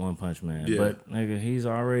One Punch Man, Yeah. but nigga, he's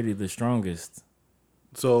already the strongest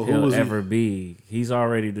So who he'll was ever be. He's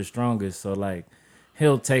already the strongest. So like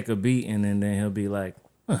he'll take a beating and then he'll be like,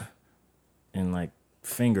 and like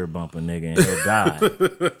finger bump a nigga and he'll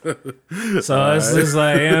die. So it's just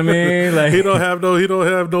like, you know what I mean? Like he don't have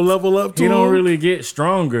no level up to he him? don't really get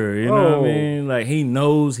stronger, you know what I Oh. mean? Like he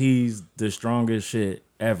knows he's the strongest shit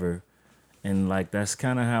ever. And like that's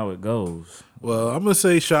kind of how it goes. Well, I'm gonna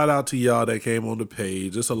say shout out to y'all that came on the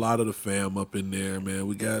page. There's a lot of the fam up in there, man.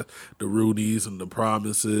 We got the Rudies and the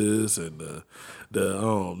Promises and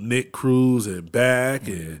the Nick Cruz and Back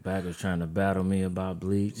and Back was trying to battle me about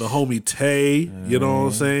Bleach. the homie Tay. You know what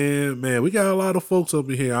I'm saying, man? We got a lot of folks up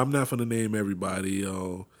in here. I'm not gonna name everybody,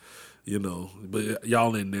 you know, but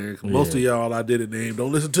y'all in there. Most of y'all I didn't name.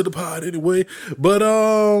 Don't listen to the pod anyway. But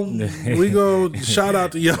we gonna shout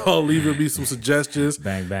out to y'all leaving me some suggestions.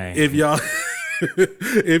 Bang bang. If y'all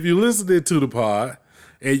if you listening to the pod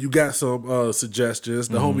and you got some suggestions,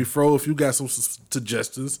 the homie Fro, if you got some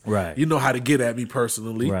suggestions, Right. you know how to get at me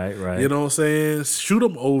personally. Right. You know what I'm saying? Shoot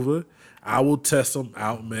them over. I will test them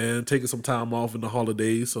out, man. Taking some time off in the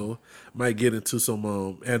holidays, so might get into some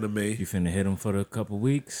anime. You finna hit him for a couple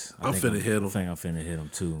weeks? I'm finna hit him. I think I'm finna hit him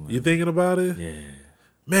too, man. You thinking about it? Yeah.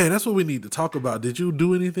 Man, that's what we need to talk about. Did you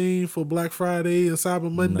do anything for Black Friday and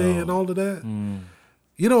Cyber Monday No. and all of that?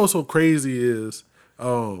 You know what's so crazy is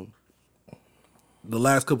the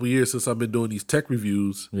last couple of years since I've been doing these tech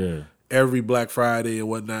reviews, Yeah. every Black Friday and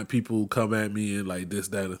whatnot, people come at me and like this,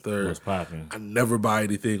 that, and the third. What's popping? I never buy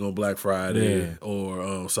anything on Black Friday Yeah. or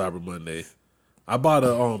Cyber Monday. I bought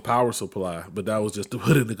a power supply, but that was just to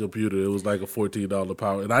put in the computer. It was like a $14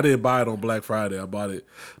 power, and I didn't buy it on Black Friday. I bought it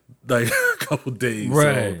like a couple days.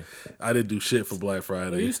 Right. So I didn't do shit for Black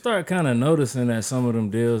Friday. You start kind of noticing that some of them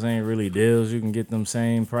deals ain't really deals. You can get them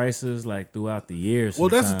same prices like throughout the year. Well,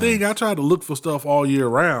 that's the thing. I try to look for stuff all year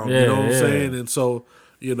round. You know what I'm saying? And so,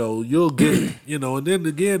 you know, you'll get, you know, and then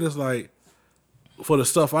again, it's like, for the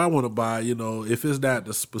stuff I want to buy, you know, if it's not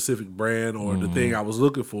the specific brand or the thing I was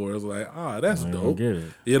looking for, it's like, that's dope. Get it.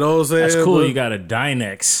 You know what I'm saying? That's cool. But, You got a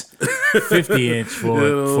Dynex 50-inch for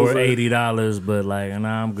You know what I'm saying? $80, but like,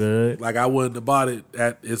 nah, I'm good. like I wouldn't have bought it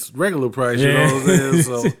at its regular price. You know what I'm saying?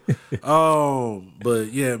 So,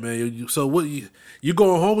 but yeah, man. So what? You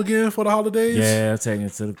going home again for the holidays? Yeah, I'm taking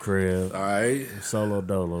it to the crib. All right. Solo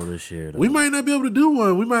dolo this year. Though. We might not be able to do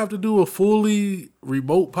one. We might have to do a fully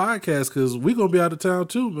remote podcast because we're gonna be out of town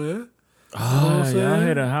too, man. You know what I'm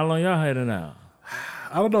saying? How long y'all heading out?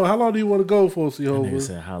 I don't know. How long do you want to go for, Nigga Seahova?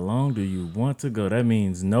 said, how long do you want to go? That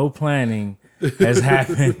means no planning has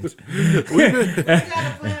happened. We got a plan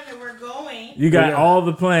that we're going. You got all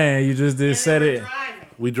the plan. You just did and set then we're it. driving.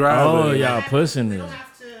 We drive. Oh, it. y'all pushing We it. don't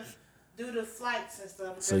have to do the flights and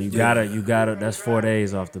stuff. So you gotta. That's 4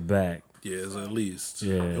 days off the back. Yes, at least.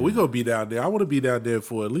 Yeah. And we gonna be down there. I want to be down there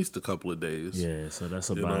for at least a couple of days. Yeah, so that's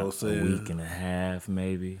know what I'm about a saying? week and a half,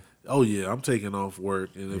 maybe. Oh yeah, I'm taking off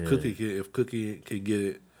work, and if Yeah. Cookie can get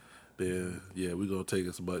it, then yeah, we're gonna take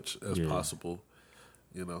as much as Yeah. possible.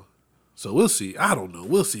 You know. So we'll see. I don't know.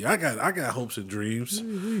 We'll see. I got hopes and dreams.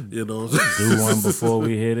 You know, Do one before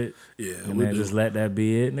we hit it. Yeah, And we then do. just let that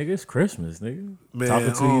be it, nigga. It's Christmas, nigga. Man,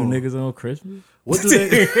 Talking to you niggas on Christmas. What do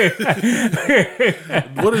they?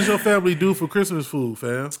 What does your family do for Christmas food,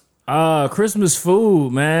 fam? Christmas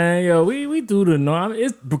food, man. Yo, we do the norm.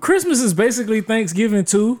 Christmas is basically Thanksgiving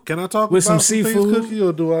too. Can I talk with about some things, seafood? Cookie,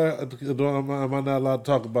 or am I not allowed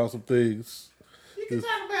to talk about some things? You can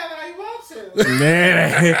talk about it all you want to.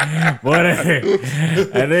 Man, boy,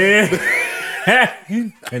 and then that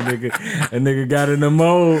nigga got in the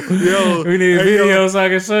mode. Yo, we need a hey, video so I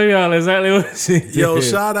can show y'all exactly what she did. Yo,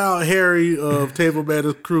 shout out Harry of Table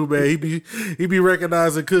Manners Crew, man. He be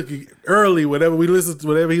recognizing Cookie early whenever he listened to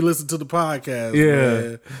the podcast. Yeah.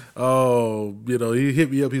 Man. Oh, you know, he hit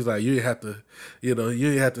me up. He's like, you ain't have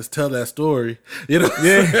to tell that story. You know,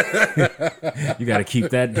 Yeah. You got to keep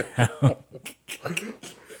that down.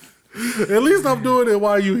 At least I'm doing it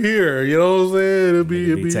while you here. You know what I'm saying? It'd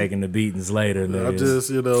Be taking the beatings later, nigga. I just,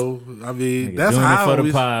 I mean, Nigga, that's doing how it for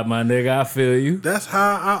the pod, my nigga. I feel you. That's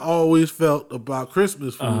how I always felt about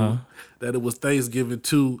Christmas food. That it was Thanksgiving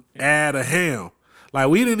to add a ham. Like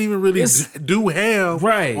we didn't even really do ham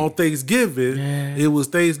on Thanksgiving. Yeah. It was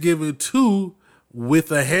Thanksgiving 2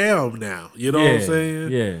 with a ham now. You know what I'm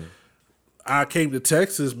saying? Yeah. I came to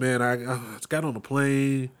Texas, man. I got on the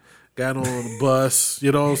plane, got on the bus.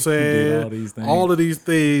 You know what I'm saying? all these things. All of these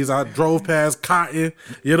things. I drove past Cotton.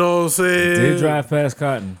 You know what I'm saying? Did drive past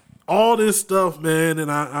Cotton. All this stuff, man. And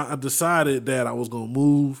I decided that I was going to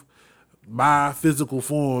move my physical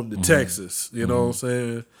form to Texas. You know what I'm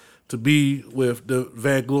saying? To be with the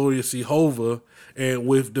Vanglorious Jehovah, and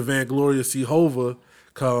with the Vanglorious Jehovah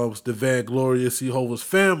comes the Vanglorious Jehovah's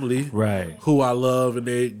family, Right. who I love, and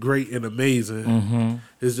they're great and amazing.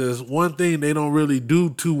 It's just one thing they don't really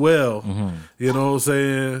do too well, you know what I'm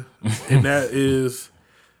saying? And that is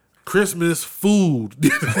Christmas food.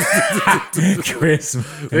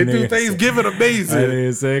 Christmas. They do Thanksgiving I amazing.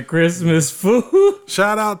 didn't say Christmas food.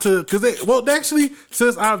 Shout out to, actually,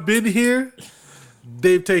 since I've been here,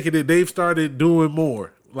 they've started doing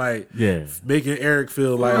more. Like, making Eric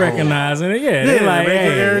feel like recognizing home. it, they like,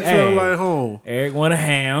 making Eric feel like home. Eric want a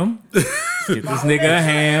ham. Get this nigga a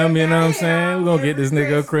ham, you know what I'm saying? We're gonna get this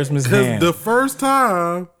nigga a Christmas ham. The first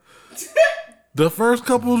time, the first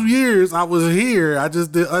couple of years I was here, I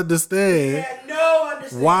just didn't understand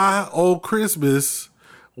why on Christmas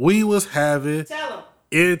we was having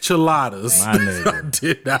enchiladas. My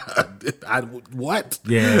nigga. I what?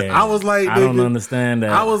 Yeah. I was like, I don't understand that.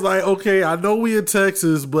 I was like, okay, I know we in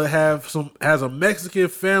Texas, but has a Mexican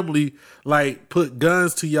family like put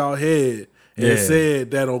guns to y'all head and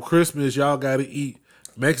said that on Christmas y'all gotta eat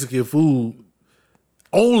Mexican food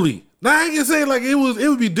only. Now I can say like it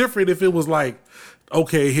would be different if it was like,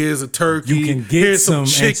 okay, here's a turkey. You can get here's some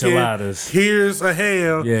chicken, enchiladas. Here's a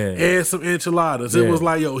ham and some enchiladas. It was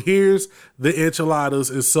like, yo, here's the enchiladas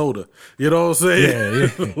and soda. You know what I'm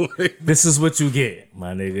saying? Yeah. Like, this is what you get,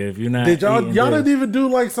 my nigga. If you're not did y'all eating didn't even do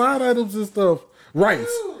like side items and stuff? Rice.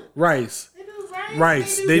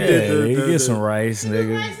 They did you get some rice,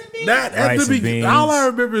 nigga. that at rice the and beginning. beans. All I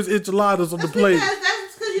remember is enchiladas on the plate.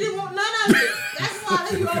 That's because you didn't want none of it. That's why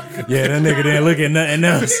you ordered Yeah, that nigga didn't look at nothing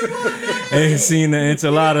else. Ain't seen the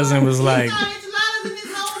enchiladas and was like, enchiladas and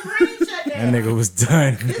his whole brain shut that down. nigga was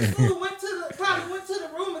done. This fool probably went to the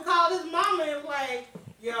room and called his mama and was like,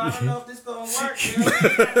 yo, I don't know if this gonna work. Yo,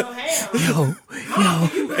 you got no ham.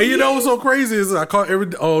 And you know what's so crazy is I call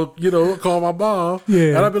call my mom.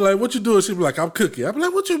 Yeah. And I'd be like, what you doing? She'd be like, I'm cooking. I'd be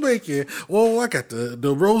like, what you making? Well, I got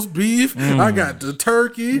the roast beef. I got the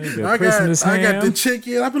turkey. I got the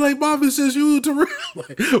chicken. I'd be like, Mom, it's just you and Terrell.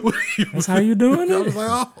 Like, That's how you doing it? I was like,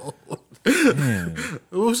 oh.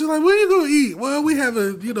 Well, she's like, what are you gonna eat? Well, we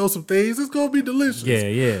having, some things. It's gonna be delicious.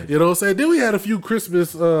 Yeah. You know what I'm saying? Then we had a few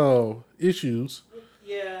Christmas issues.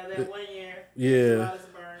 Yeah, that 1 year. Yeah. Enchiladas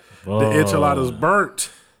burnt. The enchiladas burnt.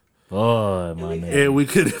 Oh, my nigga. And we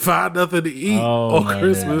couldn't find nothing to eat on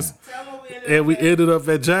Christmas. Tell me we ended And we ended up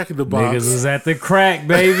at Jack in the Box. Niggas was at the crack,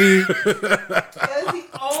 baby. That's the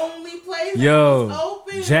only place Yo, that was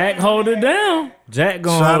open. Jack hold it down. Jack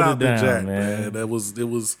gonna Shout hold out it down, to Jack, man.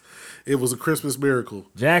 It was a Christmas miracle.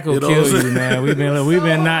 Jack will You know what I'm kill you, saying? man. We've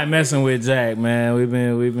been not messing with Jack, man. We've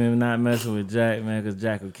been not messing with Jack, man, because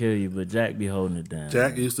Jack will kill you. But Jack be holding it down.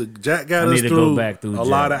 Jack got I us need to go through, back through a Jack,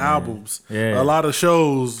 lot of man. albums, Yeah. a lot of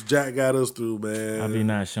shows. Jack got us through, man. I be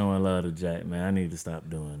not showing love to Jack, man. I need to stop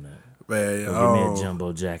doing that. Man, Go give me a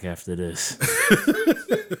jumbo Jack after this.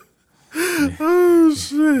 Oh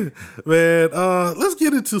shit, man. Let's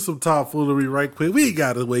get into some tomfoolery right quick. We ain't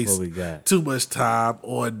got to waste too much time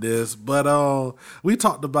on this, but we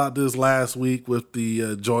talked about this last week with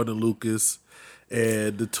the Jordan Lucas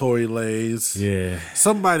and the Tory Lanez. Yeah.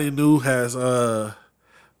 Somebody new has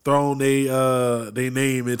thrown they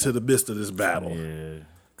name into the midst of this battle. Yeah,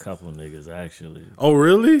 couple niggas actually. Oh,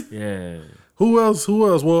 really? Yeah. Who else?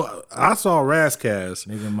 Well, I saw Razzcast.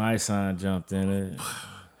 Nigga, my son jumped in it.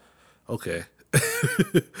 Okay.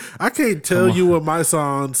 I can't tell you what my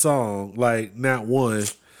song, like, not one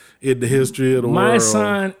in the history of the world. My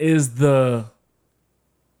son is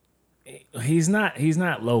he's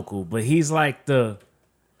not local, but he's like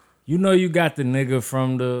you got the nigga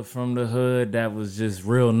from the hood that was just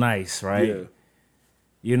real nice, right?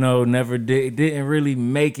 Yeah. Didn't really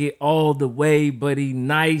make it all the way, but he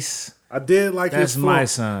nice. I did like That's his my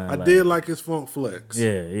son. I did like his funk flex.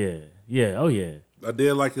 Yeah. Oh yeah. I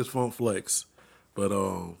did like his funk flex, but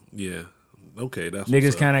yeah. Okay, that's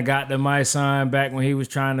niggas kind of got the my son back when he was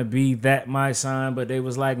trying to be that my son, but they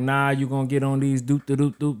was like, nah, you gonna get on these doop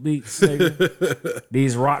doop doop beats, nigga.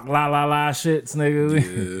 These rock la la la shits,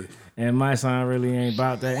 nigga. Yeah. And my son really ain't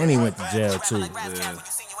about that, and he went to jail too. Yeah.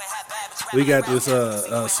 We got this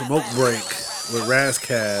smoke break with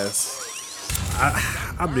Razzcast.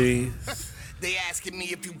 I mean, they asking me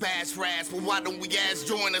if you bash Raz, but why don't we ask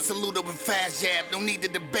join us, salute up with fast jab? No need to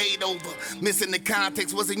debate over. Missing the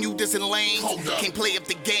context, wasn't you dissing Lane? Can't play up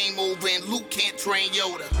the game over, and Luke can't train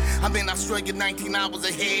Yoda. I'm in Australia 19 hours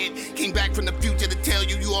ahead. Came back from the future to tell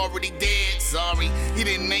you already dead. Sorry, you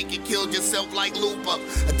didn't make it, killed yourself like Looper.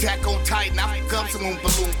 Attack on Titan, I become some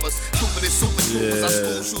Oompa Loompas. Stupid as super troopers, I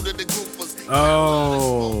school shooter the groupers.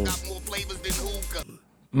 Oh. Got more flavors than hookah.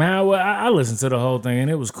 Man, well, I listened to the whole thing and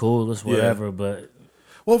it was cool. It's whatever, but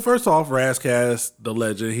well, first off, Razzcast, the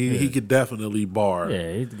legend, he could definitely bar.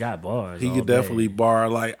 Yeah, he got bars. He could definitely bar.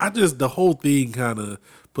 Like the whole thing kind of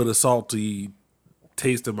put a salty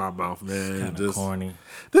taste in my mouth, man. Kind of corny.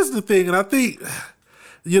 This is the thing, and I think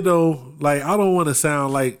like I don't want to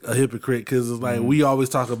sound like a hypocrite because it's like we always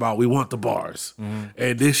talk about we want the bars,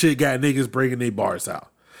 and this shit got niggas bringing their bars out,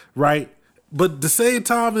 right? But at the same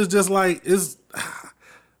time, it's just like it's.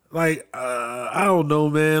 Like, I don't know,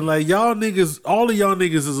 man. Like, y'all niggas, all of y'all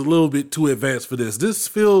niggas is a little bit too advanced for this. This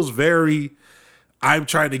feels very, I'm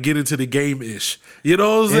trying to get into the game-ish. You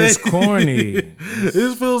know what I'm saying? It's corny.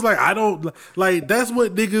 This feels like I don't, like, that's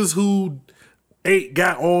what niggas who ain't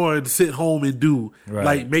got on sit home and do. Right.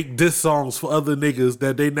 Like, make diss songs for other niggas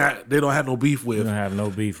that they don't have no beef with. They don't have no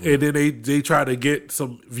beef with. And then they try to get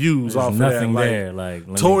some views off of that. Nothing there. Like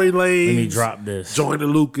Tory Lanez, let me drop this.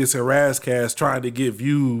 Jordan Lucas and Razzcast trying to get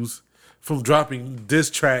views from dropping diss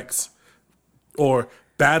tracks or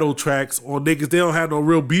battle tracks on niggas they don't have no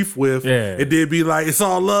real beef with. Yeah. And then be like, it's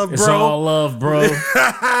all love, bro. It's all love, bro.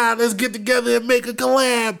 Let's get together and make a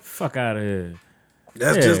collab. Fuck out of here.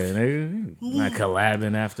 That's just nigga. Not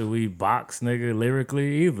collabing after we box, nigga,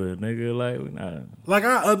 lyrically either, nigga. Like we not. Like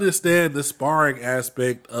I understand the sparring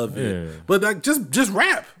aspect of it, but like just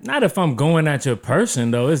rap. Not if I'm going at your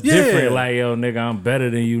person though. It's different. Like yo, nigga, I'm better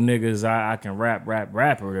than you niggas. I can rap to rap,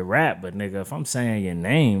 but nigga, if I'm saying your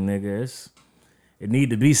name, nigga, it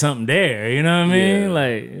need to be something there. You know what I mean? Yeah.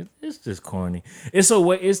 Like it's just corny. It's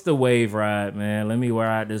the wave ride, man. Let me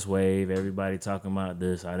ride this wave. Everybody talking about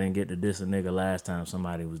this. I didn't get to diss a nigga last time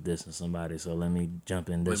somebody was dissing somebody. So let me jump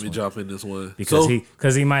in this one.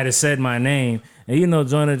 Because he might have said my name. And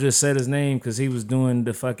Jonah just said his name because he was doing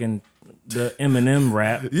the Eminem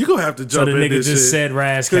rap. You gonna have to jump in this shit. So the nigga just said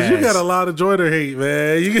Razzcast. Because you got a lot of Joyner hate,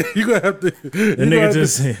 man. You gonna have to. The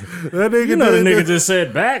nigga just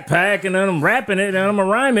said backpack, and then I'm rapping it, and I'm gonna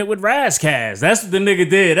rhyme it with Razzcast. That's what the nigga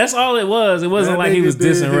did. That's all it was. It wasn't like he was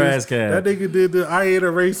dissing Razzcast. That nigga did the I ain't a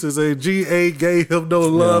racist, and GA gave him no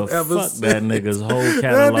love ever fuck since. That nigga's whole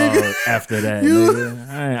catalog after that, nigga.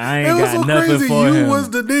 I ain't got so nothing crazy. for him. You was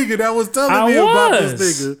the nigga that was telling me about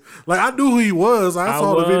this nigga. Like I knew who he was. I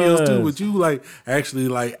saw the videos too, but you like actually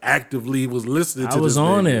like actively was listening to this. I was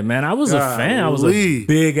on it, man. I was a fan. I was a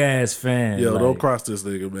big ass fan. Yo, don't cross this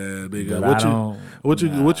nigga, man. Nigga, what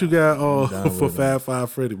you got for Fab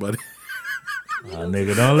Five Freddy, buddy?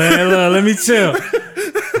 Nigga, don't let me chill.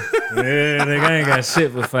 Yeah, nigga, I ain't got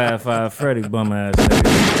shit for Fab Five Freddy, bum ass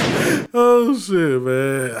nigga. Oh shit,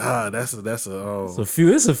 man. That's a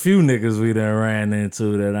It's a few niggas we done ran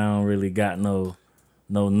into that I don't really got no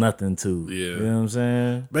nothing to. Yeah. You know what I'm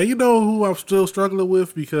saying? Man, you know who I'm still struggling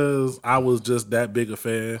with because I was just that big a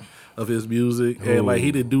fan of his music. Ooh. And like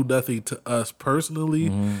he didn't do nothing to us personally.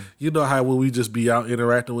 Mm-hmm. You know how when we just be out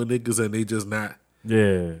interacting with niggas and they just not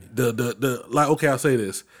The like, okay, I'll say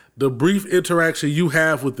this. The brief interaction you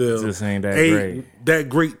have with them just ain't that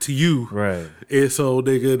great to you. Right. And so,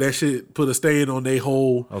 nigga, that shit put a stain on their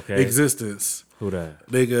whole existence. Who that?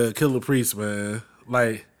 Nigga, Killer Priest, man.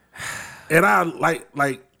 Like, and I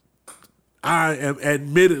am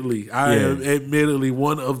admittedly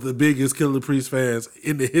one of the biggest Killer Priest fans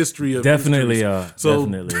in the history of Definitely are.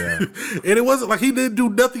 And it wasn't like he didn't do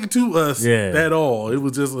nothing to us at all. It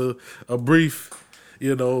was just a brief,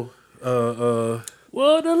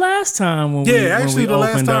 well, the last time when we the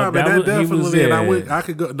last time, up, and that definitely, and I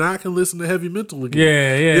could go now. I can listen to Heavy Mental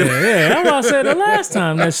again. Yeah. I'm about to say the last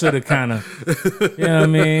time that should have kind of, you know what I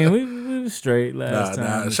mean? We was straight last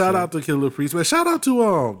time. Shout out to Killer Priest, man. Shout out to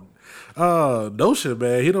Notion,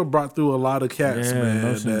 man. He done brought through a lot of cats, man.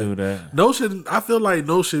 Notion do that. Notion, I feel like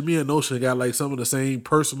me and Notion got like some of the same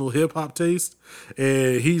personal hip hop taste,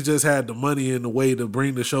 and he just had the money and the way to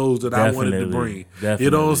bring the shows that I wanted to bring. Definitely.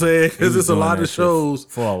 You know what I'm saying? Because it's a lot of shows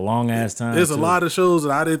for a long ass time. There's a lot of shows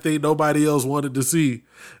that I didn't think nobody else wanted to see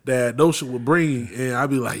that Notion would bring, and I'd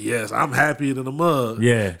be like, yes, I'm happier than a mug.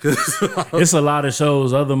 Yeah, it's a lot of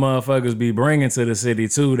shows other motherfuckers be bringing to the city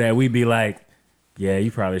too that we be like, yeah,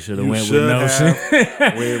 you probably should have went with Notion.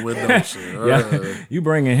 Went with Notion. Yeah, you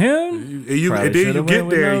bringing him? And then you get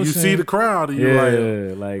there, and you see the crowd, and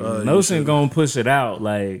you're like Notion gonna push it out.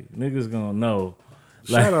 Like niggas gonna know.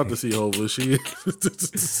 Shout out to C-Hova.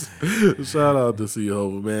 Shout out to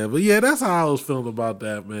C-Hova, man. But yeah, that's how I was feeling about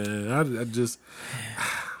that, man.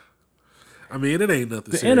 I mean, it ain't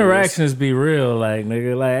nothing serious. Interactions be real, like,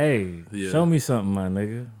 nigga, like, hey, show me something, my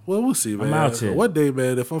nigga. Well, we'll see, man. I'm out here. One day,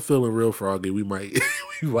 man, if I'm feeling real froggy, we might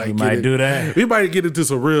do that. We might get into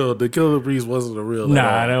some real. The Killer Priest wasn't a real.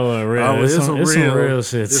 Nah, that wasn't real. It's some real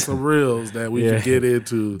shit. It's some reals that we can get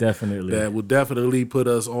into. Definitely. That would definitely put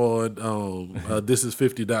us on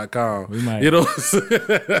thisis50.com. We might. You know,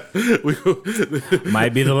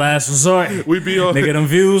 might be the last resort. We be on. Nigga, them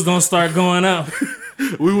views don't start going up.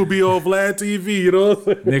 We will be on Vlad TV, you know?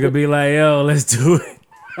 Nigga be like, yo, let's do it.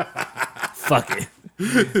 Fuck it.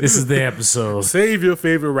 This is the episode. Save your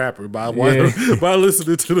favorite rapper by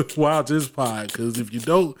listening to the Wild Just Pod, because if you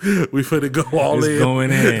don't, we finna go all in.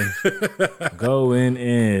 Going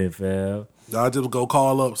in, fam. I just go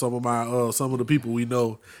call up some of the people we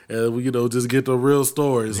know, and we just get the real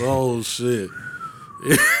stories. Oh shit.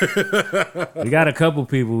 We got a couple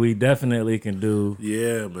people we definitely can do.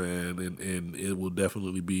 Yeah, man, and it will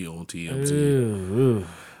definitely be on TMT. Ooh.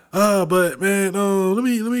 But man, let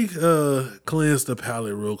me cleanse the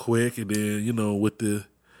palate real quick, and then with that,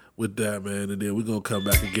 man, and then we're gonna come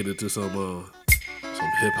back and get into some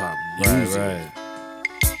hip hop music. Right.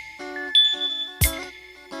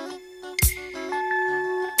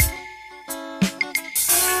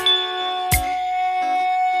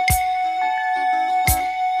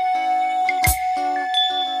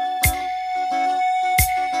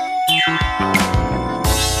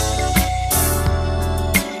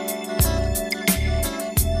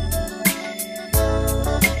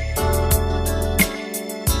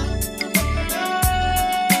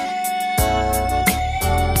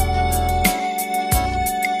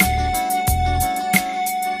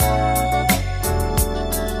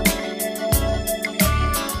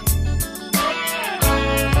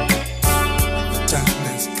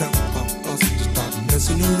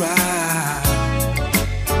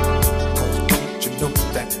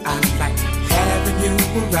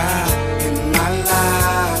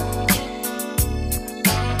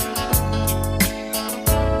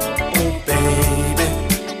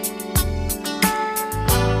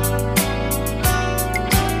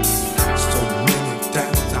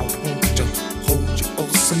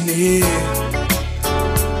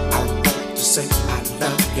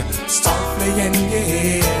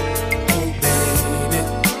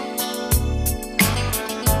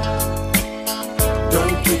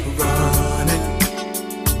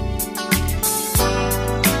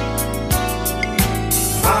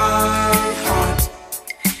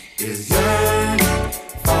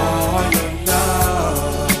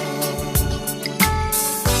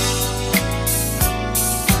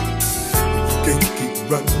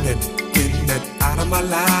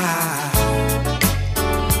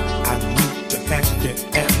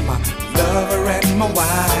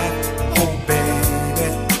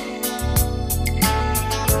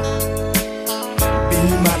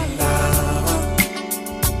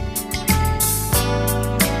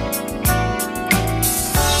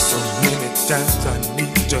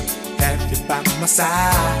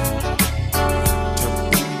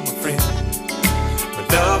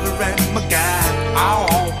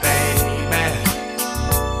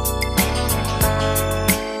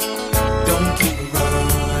 Don't keep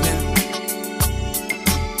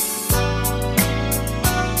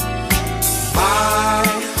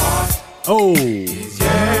Oh.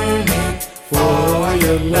 For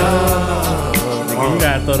your love. Nigga, you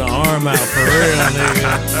gotta throw the arm out for real,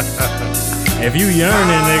 nigga. If you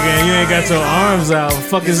yearning, nigga, and you ain't got your arms out, what the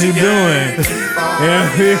fuck is you doing?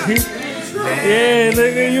 Yeah,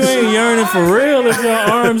 nigga, you ain't yearning for real if your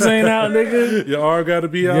arms ain't out, nigga. Your arm gotta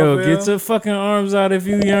be out, Yo, man. get your fucking arms out if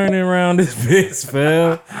you yearning around this bitch,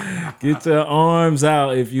 fam. Get your arms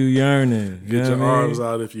out if you yearning. Get your arms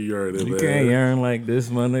out if you yearning, You man. can't yearn like this,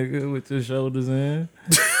 my nigga, with your shoulders in.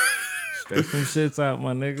 Stretch them shits out,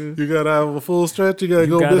 my nigga. You gotta have a full stretch. You gotta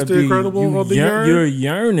go Mr. Incredible on the yearn. You're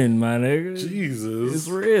yearning, my nigga. Jesus. It's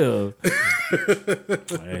real.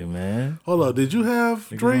 Hey, man. Hold on. Did you have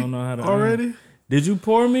drink don't know how to already? Did you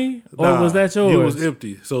pour me? Or was that yours? It was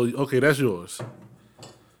empty. So, okay, that's yours.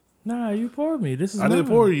 Nah, you poured me. This is I didn't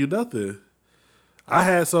mine. pour you nothing. I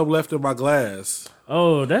had some left in my glass.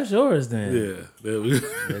 Oh, that's yours then. Yeah. There we go.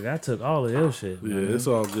 Nigga, I took all of your shit, man. Yeah, it's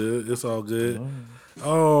all good. It's all good.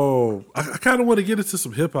 Oh, I kind of want to get into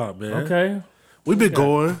some hip hop, man. Okay. We've been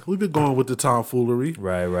going with the tomfoolery.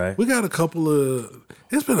 Right. We got a couple of.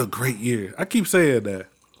 It's been a great year. I keep saying that.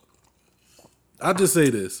 I just say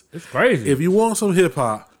this. It's crazy. If you want some hip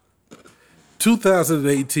hop,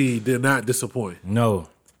 2018 did not disappoint. No.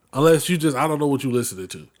 Unless you just, I don't know what you listening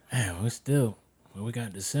to. Man, we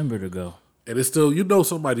got December to go. And it's still,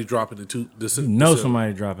 somebody dropping into December. You know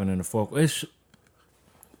somebody dropping in the fourth. It's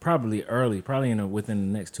probably early,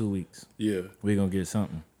 within the next 2 weeks. Yeah. We're going to get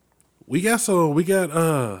something. We got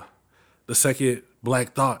the second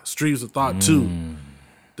Black Thought, Streams of Thought 2.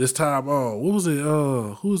 This time, what was it?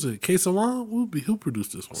 Who was it? K Salam? Who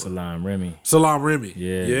produced this one? Salam Remy. Salam Remy.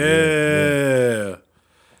 Yeah.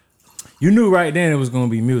 You knew right then it was going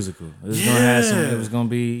to be musical. It was going to have some, it was going to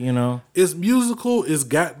be, It's musical. It's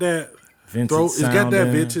got that vintage sound.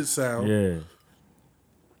 Vintage sound. Yeah.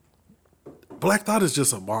 Black Thought is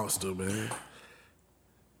just a monster, man.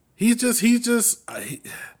 He is just he is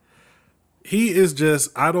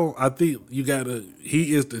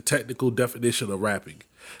the technical definition of rapping.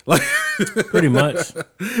 Like pretty much.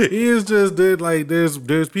 He is just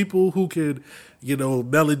there's people who can,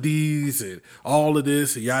 melodies and all of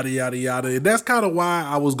this and yada yada yada. And that's kind of why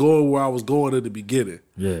I was going where I was going in the beginning.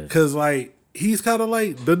 Yeah. Cause he's kind of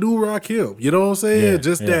like the new Rakim. You know what I'm saying?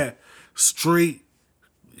 Yeah, that straight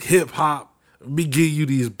hip hop. Me give you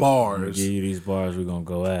these bars. We're gonna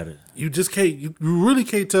go at it. You just can't. You really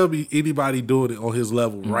can't tell me anybody doing it on his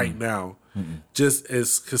level right now, just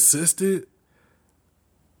as consistent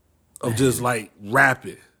of just like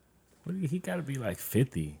rapping. He got to be like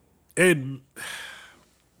 50 and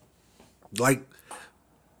like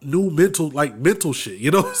new mental shit. You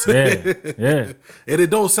know what I'm saying? Yeah. And it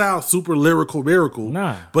don't sound super lyrical miracle.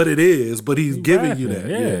 Nah, but it is. But he's giving rapping. you that.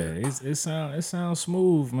 Yeah. It sounds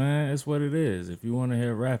smooth, man. It's what it is. If you want to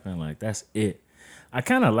hear rapping, that's it. I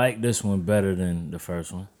kind of like this one better than the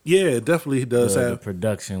first one. Yeah, it definitely does The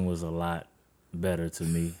production was a lot better to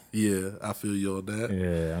me. Yeah, I feel you on that.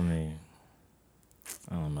 Yeah, I mean,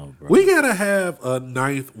 I don't know, bro. We gotta have a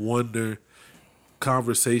Ninth Wonder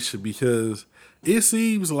conversation because it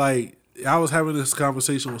seems like I was having this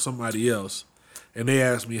conversation with somebody else, and they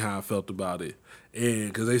asked me how I felt about it, and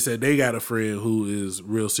because they said they got a friend who is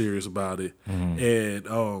real serious about it, and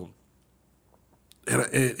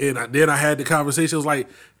then I had the conversation. It was like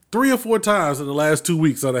 3 or 4 times in the last 2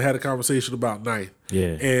 weeks that I had a conversation about Ninth.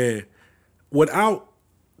 Yeah, and without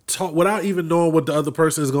even knowing what the other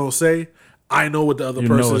person is gonna say, I know what the other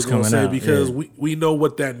person is going to say because we know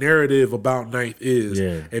what that narrative about Ninth is.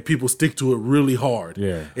 Yeah. And people stick to it really hard.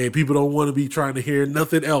 Yeah. And people don't want to be trying to hear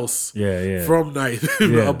nothing else from Ninth,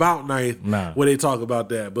 about Ninth when they talk about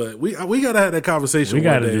that. But we got to have that conversation. We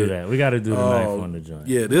got to do that. We got to do the Ninth Wonder joint.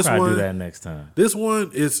 Yeah, this one. do that next time. This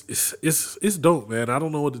one it's dope, man. I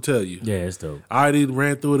don't know what to tell you. Yeah, it's dope. I already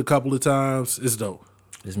ran through it a couple of times. It's dope.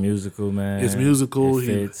 It's musical, man. It's musical. It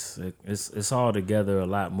fits. It's all together a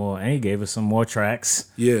lot more. And he gave us some more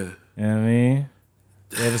tracks. Yeah. You know what I mean?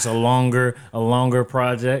 Gave us a longer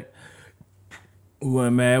project.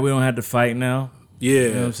 Ooh, man, we don't have to fight now. Yeah. You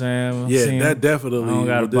know what I'm saying? Yeah, that definitely. I don't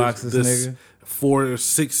got to box this nigga. 4,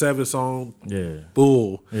 6, 7 song. Yeah.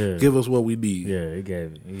 Bull. Yeah. Give us what we need. Yeah, he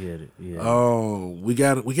gave it. He had it. Yeah. Oh, we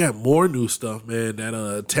got more new stuff, man.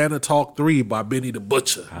 That Tana Talk 3 by Benny the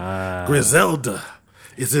Butcher. Griselda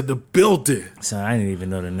is in the building. So I didn't even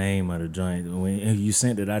know the name of the joint. When you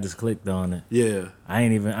sent it, I just clicked on it. Yeah. I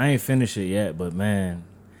ain't finished it yet, but man,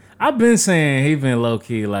 I've been saying he been low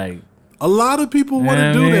key like A lot of people want to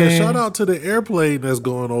Yeah, do that. man. Shout out to the airplane that's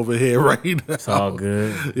going over here right now. It's all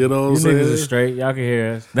good. You know what You I'm niggas are saying? straight. Y'all can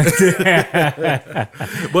hear us.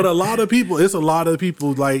 But a lot of people, it's a lot of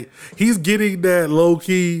people, like, he's getting that low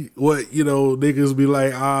key, what, niggas be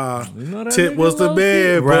like, know that Tip nigga was the low-key?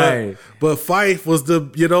 man, Right. But Fife was the,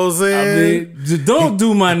 you know what I'm I saying? mean, don't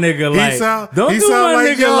do my nigga like. Don't he do sound my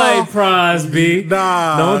like nigga y'all. like Prize B.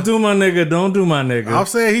 Nah. Don't do my nigga. Don't do my nigga. I'm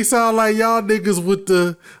saying he sound like y'all niggas with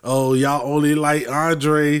the, y'all only like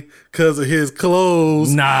Andre because of his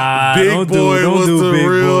clothes. Nah, Big don't Boy do was big the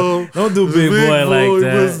real. boy. Don't do big Big boy like Boy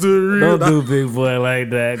that. was the real. Don't do big boy like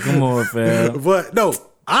that. Come on, fam. But no,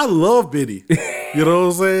 I love Benny. You know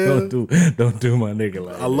what I'm saying? Don't do my nigga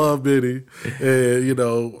like I love Benny. And,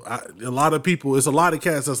 a lot of people, it's a lot of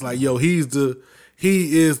cats that's like, yo, he is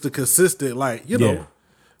the consistent, like, Yeah.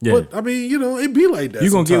 But, I mean, it be like that.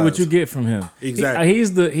 You're going to get what sometimes. you get from him. Exactly.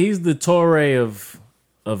 He's the Torre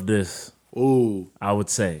of this, Ooh, I would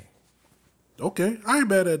say. okay. I ain't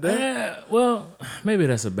mad at that. Yeah, well, maybe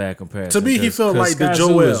that's a bad comparison. To me, he felt like the Skyzoo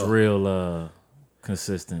Joel. is real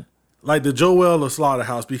consistent. Like the Joel of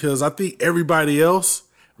Slaughterhouse, because I think everybody else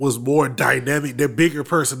was more dynamic. They're bigger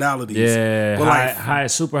personalities. Yeah, But high,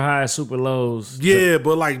 super lows. yeah,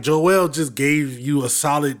 but like Joel just gave you a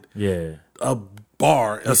solid Yeah. a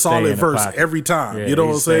bar, a Stay in solid the verse pocket. every time. Yeah, You know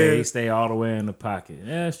what I'm saying? He stay all the way in the pocket.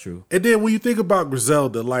 Yeah, that's true. And then when you think about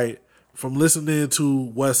Griselda, like from listening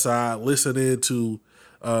to Westside, listening to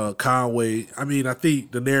Conway, I mean, I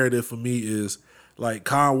think the narrative for me is like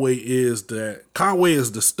Conway is the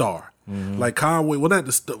star. Like Conway, not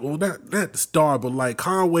the star, but like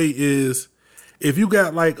Conway is, if you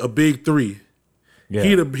got like a big three, Yeah.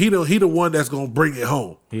 he the one that's gonna bring it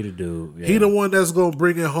home. He the dude. Yeah. He the one that's gonna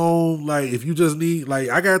bring it home. Like if you just need, like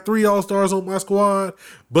I got 3 All-Stars on my squad,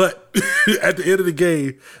 but at the end of the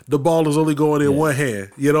game, the ball is only going in one hand.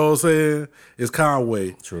 You know what I'm saying? It's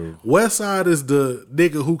Conway. True. Westside is the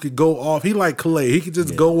nigga who could go off. He like Clay. He could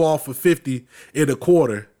just go off for 50 in a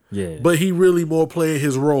quarter. Yeah. But he really more playing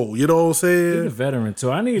his role. You know what I'm He's saying? a veteran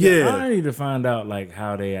too. I need to find out like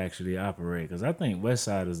how they actually operate, because I think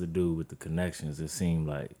Westside is the dude with the connections. It seemed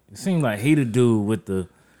like he the dude with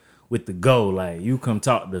the go. Like you come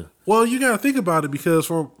talk to. Well, you gotta think about it, because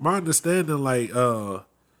from my understanding, like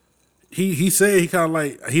he said he kind of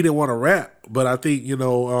like he didn't want to rap, but I think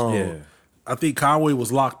I think Conway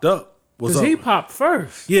was locked up. Because he popped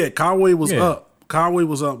first. Yeah, Conway was Yeah. up. Conway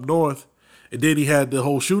was up north. And then he had the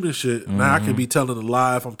whole shooting shit. Now I could be telling a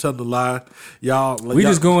lie if I'm telling a lie. Y'all, like, We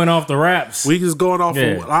just going off the raps. We just going off.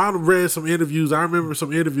 Yeah. I read some interviews. I remember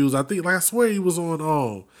some interviews. I think, like, I swear he was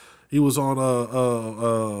on. He was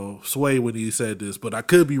on Sway when he said this, but I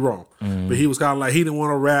could be wrong. But he was kind of like, he didn't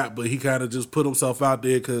want to rap, but he kind of just put himself out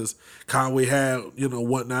there because Conway had,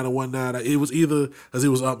 whatnot and whatnot. It was either because he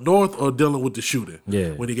was up north or dealing with the shooting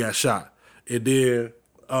when he got shot. And then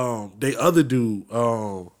the other dude,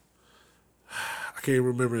 I can't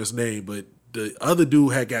remember his name, but the other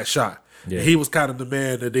dude had got shot. Yeah. And he was kind of the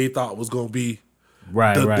man that they thought was going to be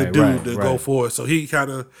the dude to go for it. So he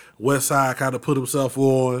kind of, Westside kind of put himself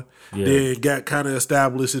on, then got kind of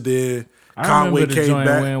established, and then Conway remember the came joint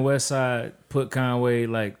back. when Westside put Conway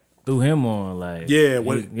like threw him on, like Yeah,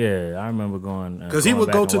 I remember going because he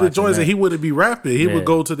would go to the joints and he wouldn't be rapping. He would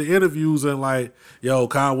go to the interviews and like, yo,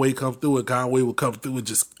 Conway come through, and Conway would come through and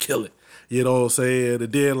just kill it. You know what I'm saying?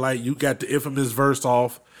 And then like you got the infamous verse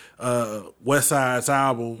off Westside's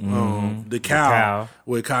album, The Cow,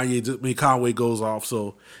 where Conway goes off.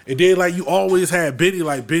 So and then like you always had Benny.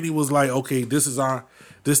 Like Benny was like, okay, this the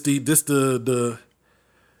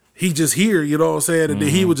he just here, you know what I'm saying? And then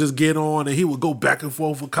he would just get on and he would go back and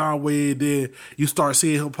forth with Conway, and then you start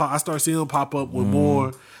seeing him pop. I start seeing him pop up with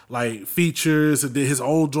more like features and then his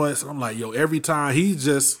own joints. And I'm like, yo, every time he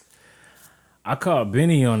just I caught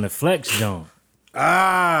Benny on the Flex jump.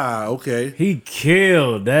 okay. He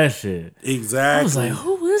killed that shit. Exactly. I was like,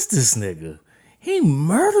 who is this nigga? He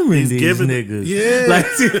murdering these niggas. Yeah.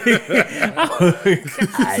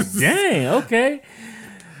 God dang, okay.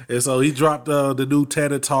 And so he dropped the new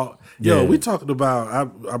Tanner Talk. Yo, we talking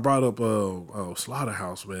about, I brought up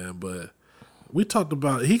Slaughterhouse, man, but we talked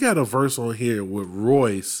about, he got a verse on here with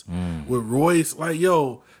Royce. With Royce, like,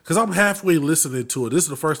 yo, because I'm halfway listening to it. This is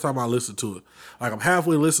the first time I listened to it. Like, I'm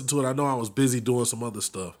halfway listening to it. I know I was busy doing some other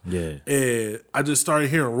stuff. Yeah. And I just started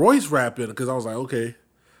hearing Royce rapping because I was like, okay,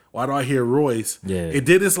 why do I hear Royce? Yeah. And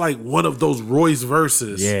then it's like one of those Royce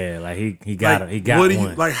verses. Yeah, like he got Like, it. He got what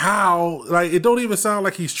one. like how? Like it don't even sound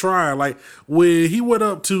like he's trying. Like when he went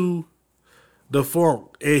up to the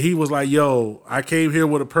Funk and he was like, "Yo, I came here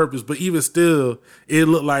with a purpose," but even still, it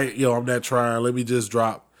looked like, "Yo, I'm not trying. Let me just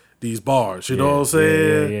drop these bars. You know what I'm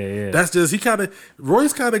saying? Yeah. That's just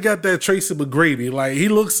Royce kind of got that Tracy McGrady. Like he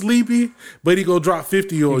looks sleepy, but he gonna drop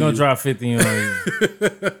 50 on you. He gonna drop 50 on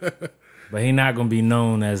you. But he not gonna be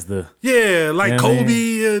known as the like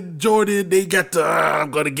Kobe and Jordan. They got the I'm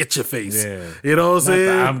gonna get your face. Yeah. You know what I'm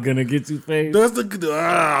saying? I'm gonna get you face. That's the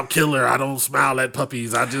I'm killer. I don't smile at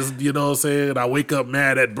puppies. I just you know what I'm saying. I wake up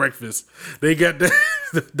mad at breakfast. They got that.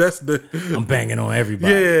 That's the I'm banging on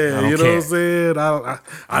everybody. Yeah, you know what I'm saying.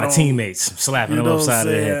 I don't teammates slapping them upside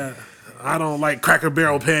the head. I don't like Cracker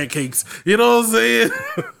Barrel pancakes. You know what I'm saying?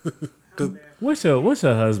 What's your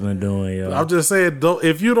husband doing, yo? I'm just saying,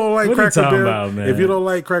 if you don't like what Cracker Barrel, about, man? if you don't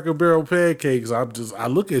like Cracker Barrel pancakes, I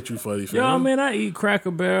look at you funny. Yo, I mean, I eat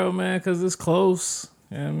Cracker Barrel, man, because it's close.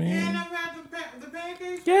 You know what I mean? You ain't never had the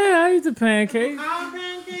pancakes? Yeah, I eat the pancakes. All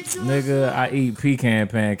pancakes? Nigga, I eat pecan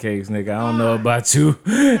pancakes, nigga. I don't know about you.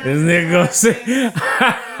 This nigga gonna say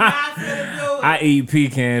I eat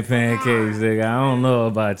pecan pancakes, nigga. I don't know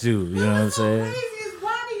about you. You know what I'm saying?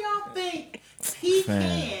 Why do y'all think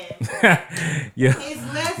pecan Yeah.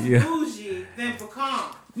 is less bougie than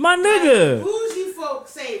pecan? My nigga. Bougie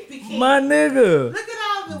folks say pecan. My nigga. Look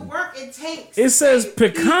at all the work it takes. It says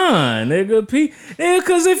pecan, nigga.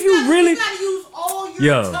 Because if you really... You gotta use all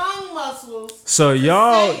your tongue muscles. So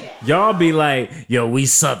y'all be like, yo, we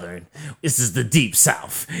Southern. This is the deep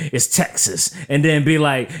South. It's Texas. And then be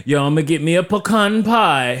like, yo, I'm gonna get me a pecan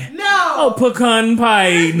pie. No. Oh, pecan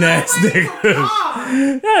pie eating ass nigga.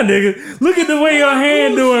 Yeah, nigga. Look at the way your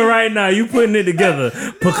hand doing right now. You putting it together.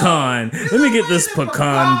 Pecan. Let me get this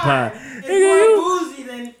pecan pie.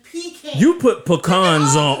 Nigga, you put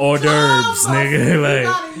pecans on hors d'oeuvres, nigga. Like,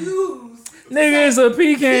 nigga, it's a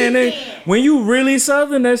pecan. Nigga. When you really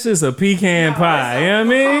Southern, that's just a pecan pie. You know what I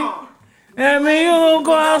mean? I mean, you don't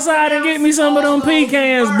go outside and get me some of them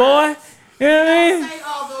pecans, boy. You know what I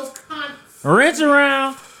mean? Rinse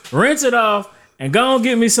around, rinse it off, and go and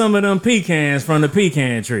get me some of them pecans from the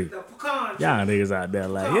pecan tree. Y'all niggas out there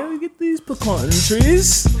like, yo, get these pecan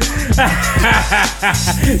trees.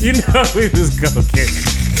 You know we was gonna get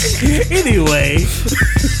it. Anyway,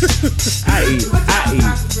 I eat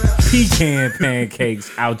pecan pancakes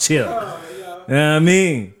out here. You know what I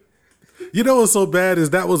mean? You know what's so bad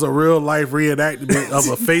is that was a real life reenactment of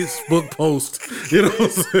a Facebook post. You know what I'm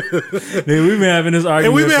saying? Man, we've been having this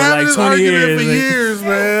argument for like 20 years.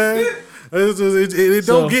 Man. It's just, it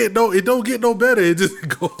don't get no better. It just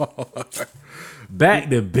go hard. Back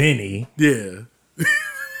to Benny. Yeah.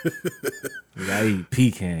 I eat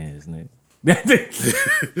pecans, nigga.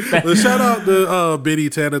 Well, shout out to Benny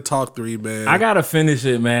Tanner Talk 3, man. I gotta finish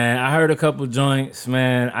it, man. I heard a couple joints,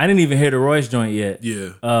 man. I didn't even hear the Royce joint yet.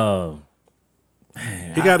 Yeah.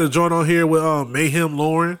 Man, he got a joint on here with Mayhem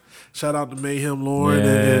Lauren. Shout out to Mayhem Lauren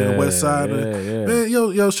and Westside. Yeah. Man,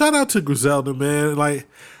 yo, shout out to Griselda, man. Like,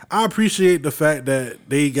 I appreciate the fact that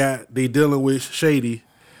they dealing with Shady,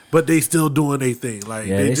 but they still doing their thing. Like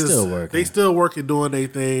they still working. They still working, doing their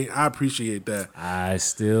thing. I appreciate that. I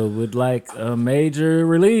still would like a major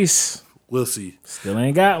release. We'll see. Still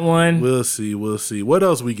ain't got one. We'll see. What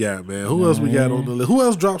else we got, man? Who else we got on the list? Who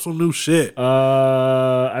else dropped some new shit?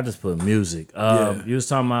 I just put music. You was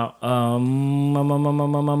talking about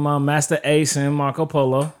Master Ace and Marco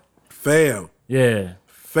Polo. Fam. Yeah.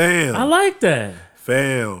 Fam. I like that.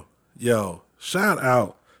 Fam. Yo, shout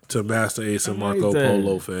out to Master Ace and Marco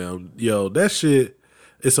Polo, fam. Yo, that shit,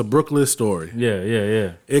 it's a Brooklyn story.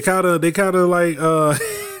 Yeah. They kind of like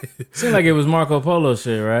seemed like it was Marco Polo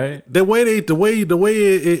shit, right? The way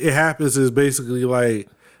it happens is basically like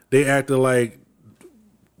they acted like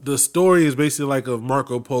the story is basically like of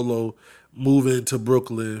Marco Polo moving to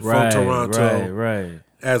Brooklyn from Toronto, right.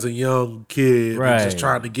 As a young kid, and just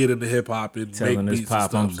trying to get into hip hop and telling make his beats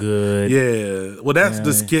pop, and I'm stuff. good. Yeah, well, that's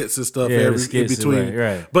the skits and stuff in between.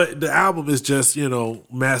 Right. But the album is just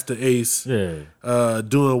Master Ace, doing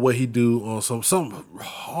what he do on some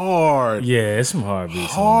hard, it's some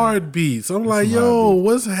hard beats. I'm like, yo,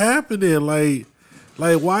 what's happening? Like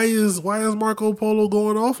why is Marco Polo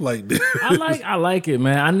going off like this? I like it,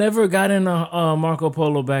 man. I never got into Marco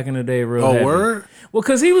Polo back in the day. Heavy. Word? Well,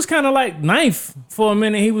 because he was kind of like Knife for a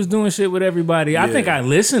minute. He was doing shit with everybody. I think I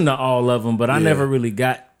listened to all of them, but I never really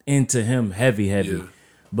got into him heavy. Yeah.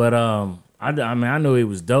 But I mean, I know he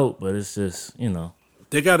was dope, but it's just,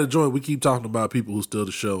 They got a joint. We keep talking about people who steal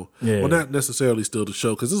the show. Yeah. Well, not necessarily steal the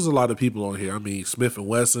show, because there's a lot of people on here. I mean, Smith and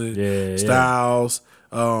Wesson, Styles,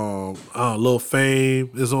 Lil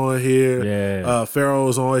Fame is on here. Yeah.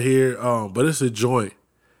 Pharaoh's on here. But it's a joint.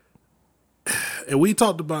 And we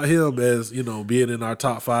talked about him as, being in our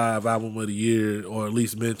top 5 album of the year, or at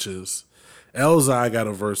least mentions. Elzai got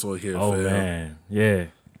a verse on here. Oh, fam. man. Yeah.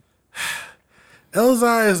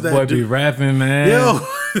 Elzhi is that Boy dude. be rapping, man. Yo,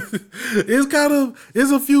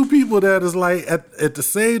 it's a few people that is like at the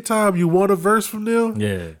same time you want a verse from them.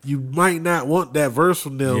 Yeah. You might not want that verse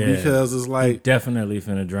from them Yeah. because it's like, Definitely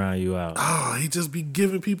finna drown you out. he just be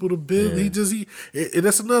giving people the business. Yeah.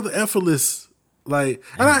 That's another effortless. Like,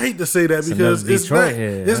 and I hate to say that because another it's Detroit not,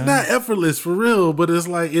 head, it's huh? not effortless for real, but it's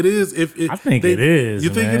like it is. I think it is, You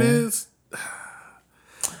think it man. is?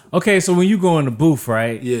 Okay, so when you go in the booth,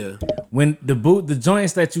 right? Yeah. When the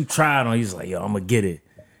joints that you tried on, you was like, yo, I'm gonna get it.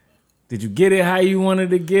 Did you get it how you wanted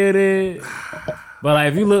to get it? But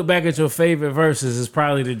like, if you look back at your favorite verses, it's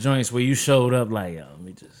probably the joints where you showed up like, yo, let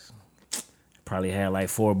me just probably had like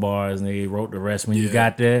 4 bars and they wrote the rest when you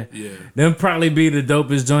got there. Yeah. Them probably be the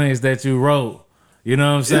dopest joints that you wrote. You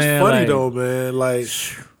know what I'm saying? It's funny Like, though, man. Like,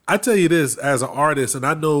 I tell you this as an artist, and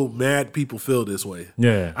I know mad people feel this way.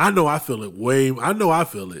 Yeah. I know I feel it I know I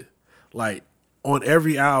feel it. Like, on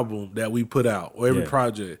every album that we put out or every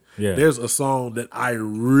project, there's a song that I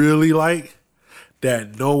really like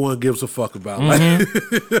that no one gives a fuck about.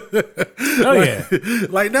 Oh yeah.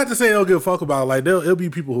 Like, not to say they don't give a fuck about it. Like, there'll be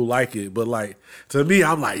people who like it, but like, to me,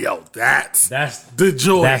 I'm like, yo, that's the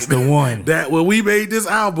joy. That's the one. That when we made this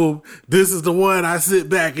album, this is the one I sit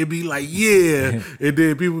back and be like, yeah. And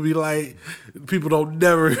then people be like, people don't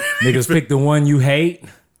never. Niggas pick the one you hate.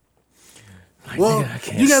 Like, Well,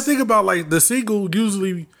 nigga, you gotta think about like the single.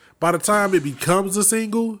 Usually, by the time it becomes a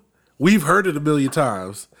single, we've heard it a million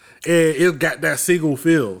times, and it got that single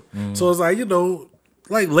feel. So it's like,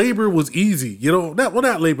 like Labor was easy.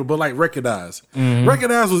 Not Labor, but like Recognize.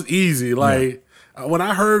 Recognize was easy. Like when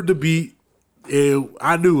I heard the beat, and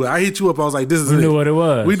I knew it. I hit you up. I was like, "This is We it." knew what it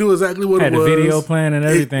was. We knew exactly what Had it was. the video plan and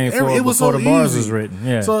everything before so the bars easy. was written.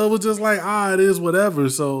 Yeah. So it was just like, it is whatever.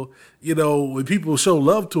 So, when people show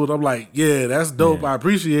love to it, I'm like, yeah, that's dope. I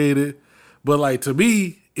appreciate it. But like, to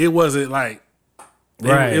me, it wasn't like,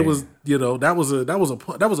 Right. It was, that was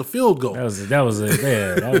a field goal. That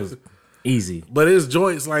was easy. But it's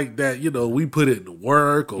joints like that, we put it in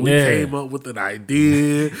work, or we came up with an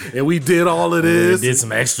idea, and we did all of this. Did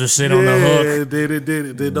some extra shit on the hook. Did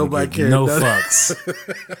it. Then nobody cared. No fucks.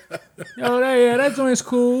 Yo, that joint's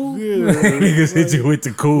cool. Yeah. Niggas hit you with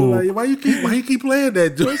the cool. Like, why you keep playing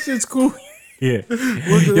that joint? That shit's cool. Yeah.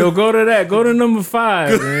 Yo, go to that. Go to number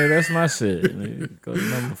 5, man. That's my shit. Nigga. Go to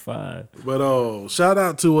number 5. But shout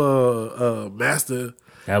out to Master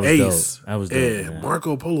That was Ace. dope. That was dope. And Man.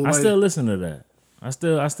 Marco Polo. I still listen to that. I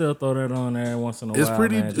still throw that on there once in a while.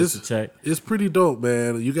 Man, just to check. It's pretty dope,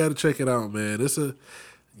 man. You got to check it out, man. This is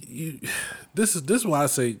why I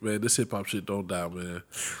say, man, this hip hop shit don't die, man.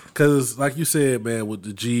 Because like you said, man, with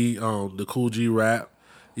the Cool G rap,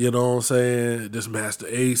 you know what I'm saying? This Master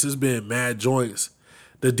Ace, it's been mad joints.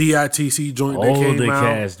 The DITC joint that came out.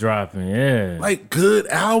 cast dropping, yeah. Like good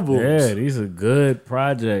albums. Yeah, these are good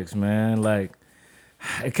projects, man. Like,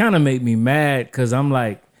 it kind of made me mad because I'm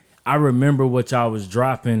like, I remember what y'all was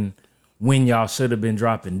dropping when y'all should have been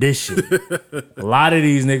dropping this shit. A lot of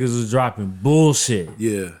these niggas was dropping bullshit.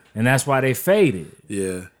 Yeah. And that's why they faded.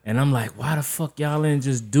 Yeah. And I'm like, why the fuck y'all didn't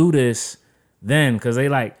just do this then? Because they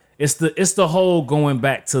like, it's the whole going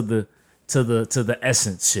back to the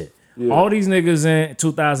essence shit. Yeah. All these niggas in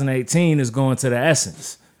 2018 is going to the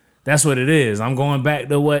essence. That's what it is. I'm going back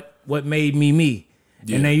to what made me me.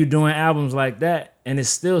 Yeah. And then you doing albums like that and it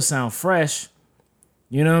still sound fresh.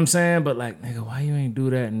 You know what I'm saying? But like, nigga, why you ain't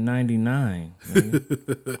do that in 99?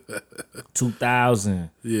 2000.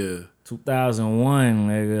 Yeah. 2001,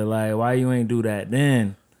 nigga. Like, why you ain't do that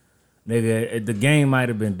then? Nigga, the game might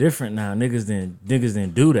have been different now. Niggas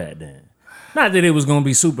didn't do that then. Not that it was gonna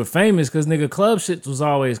be super famous, cause nigga, club shits was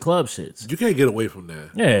always club shits. You can't get away from that.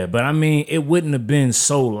 Yeah, but I mean, it wouldn't have been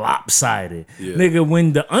so lopsided. Yeah. Nigga,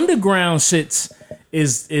 when the underground shits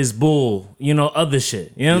is bull, other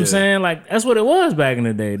shit. You know what I'm saying? Like, that's what it was back in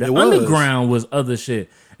the day. The underground was other shit.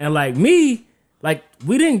 And like me, like,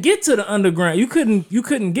 we didn't get to the underground. You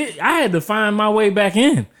couldn't get, I had to find my way back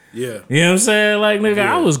in. Yeah. You know what I'm saying? Like, nigga,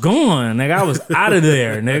 I was gone. Nigga, I was out of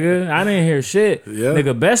there, nigga. I didn't hear shit. Yeah.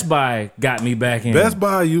 Nigga, Best Buy got me back in. Best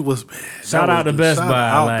Buy, shout out to Best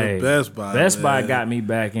Buy. Like, Best Buy. Best Buy got me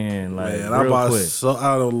back in. Like, man, real I quick.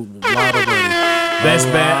 Out a lot of money. Best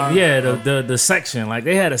Buy, the section. Like,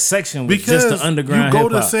 they had a section with because just the underground you go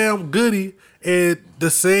hip-hop. to Sam Goody and the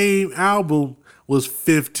same album was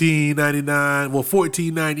 $15.99, well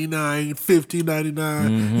 $14.99, $15.99.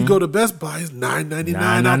 Mm-hmm. You go to Best Buy, it's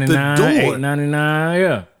 $9.99 out the door. $8.99,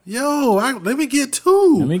 yeah. Yo, let me get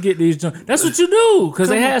 2. Let me get these. That's what you do, because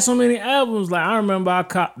they had so many albums. Like, I remember I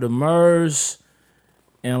copped the Murs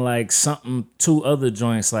and like 2 other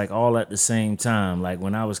joints, like all at the same time. Like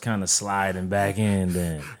when I was kind of sliding back in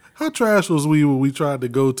then. How trash was we when we tried to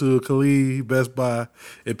go to Khalid Best Buy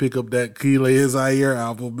and pick up that Kile Zaire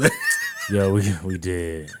album, man? Yo, we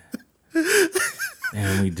did.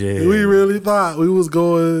 And we did. We really thought we was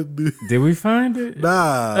going. Did we find it?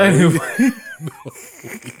 Nah.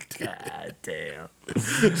 God damn.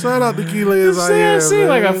 Shout out to Kile Zaire. See,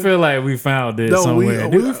 like I feel like we found it somewhere.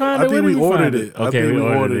 Did we find it? I think we ordered it. Okay, we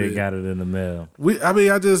ordered it. Got it in the mail.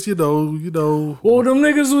 I just, you know. Well, them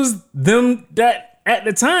niggas was them that. At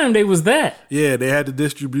the time, they was that. Yeah, they had the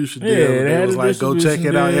distribution deal. Yeah, they was like, go check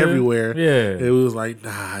it out everywhere. Yeah. It was like,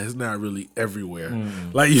 nah, it's not really everywhere.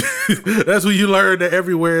 Like, that's when you learn that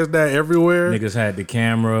everywhere is not everywhere. Niggas had the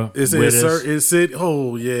camera. It said,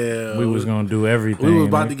 oh, yeah. We was going to do everything. We was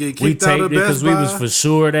about to get kicked out of Best Buy. Because we was for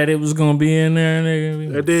sure that it was going to be in there.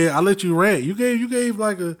 Nigga. And then I let you rant. You gave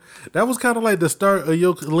like that was kind of like the start of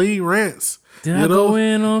your lean rants. Did I go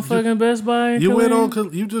in on fucking Best Buy? You went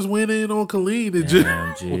on. You just went in on Khalid. And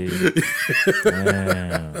Damn, G.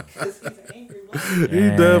 Damn.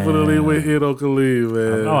 You definitely went in on Khalid,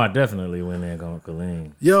 man. Oh, I definitely went in on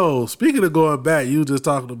Khalid. Yo, speaking of going back, you just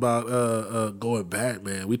talking about going back,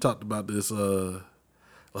 man. We talked about this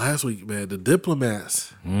last week, man. The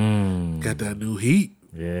Diplomats got that new heat.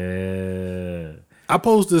 Yeah. I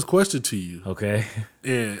posed this question to you. Okay.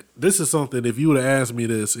 And this is something, if you would have asked me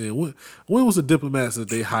this, and when was the Diplomats at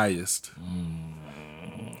their highest?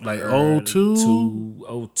 Like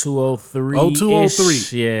 02? 02, 03. 02,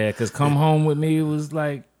 03. Yeah, because Come Home With Me was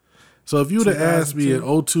like. So if you would have asked me in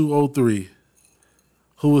 02, 03,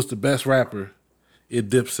 who was the best rapper in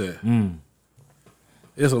Dipset?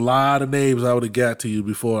 There's a lot of names I would have got to you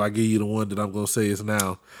before I give you the one that I'm going to say is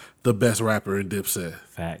now the best rapper in Dipset.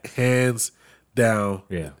 Fact. Hands down.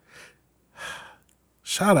 Yeah.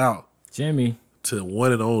 Shout out Jimmy to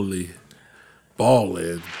one and only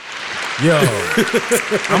Ballin'. Yo,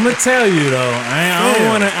 I'm gonna tell you though,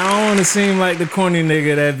 I don't wanna seem like the corny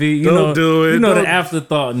nigga that be Don't do it. the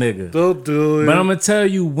afterthought nigga. Don't do it. But I'm gonna tell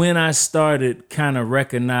you when I started kind of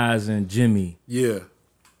recognizing Jimmy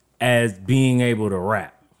as being able to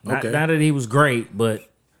rap. Not that he was great, but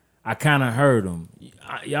I kind of heard him.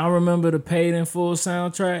 Y'all remember the Paid in Full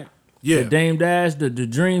soundtrack? Yeah. The Dame Dash, the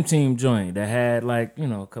Dream Team joint that had like,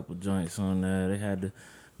 a couple joints on there. They had the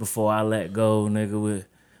Before I Let Go, nigga with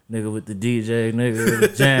the DJ, nigga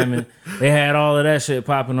with jamming. They had all of that shit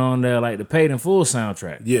popping on there, like the Paid in Full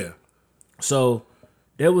soundtrack. Yeah. So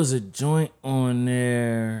there was a joint on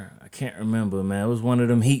there, I can't remember, man. It was one of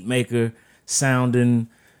them heat maker sounding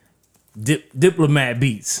diplomat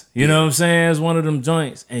beats. You know what I'm saying? It was one of them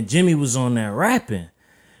joints. And Jimmy was on there rapping.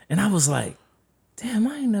 And I was like, damn,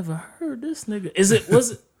 I ain't never heard this nigga.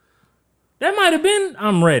 Was it? That might have been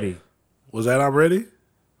I'm Ready. Was that I'm Ready?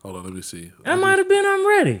 Hold on, let me see. That might have been I'm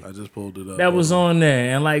Ready. I just pulled it up. That was on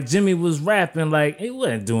there. And like Jimmy was rapping, like he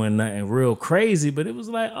wasn't doing nothing real crazy, but it was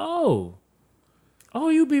like, oh,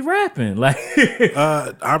 you be rapping. Like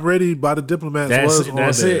I'm Ready by the Diplomats was on there.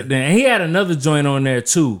 That's it. Then he had another joint on there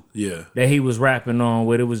too. Yeah. That he was rapping on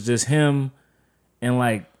where it was just him and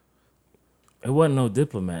like it wasn't no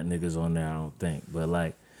Diplomat niggas on there, I don't think. But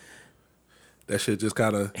like that shit just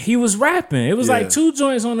kind of he was rapping. It was like two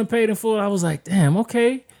joints on the Paid in Full. I was like, damn,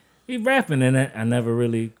 okay. He rapping, and I never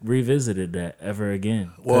really revisited that ever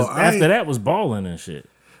again. Well, after that was balling and shit.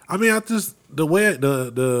 I mean, I just the way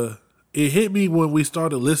it hit me when we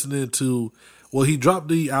started listening to. Well, he dropped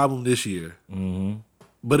the album this year,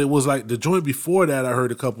 but it was like the joint before that. I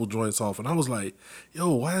heard a couple joints off, and I was like, "Yo,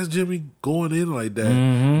 why is Jimmy going in like that?"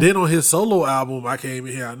 Then on his solo album, I came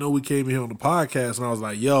in here. I know we came in here on the podcast, and I was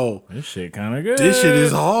like, "Yo, this shit kind of good. This shit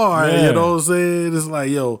is hard." Yeah. You know what I'm saying? It's like,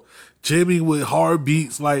 yo, Jimmy with hard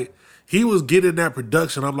beats, like. He was getting that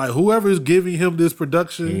production. I'm like, whoever's giving him this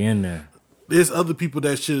production, he in there. There's other people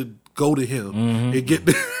that should go to him and get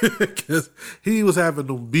because he was having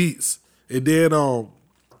them beats. And then,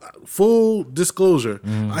 full disclosure,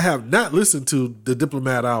 I have not listened to the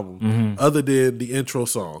Diplomat album other than the intro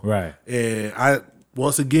song. Right. And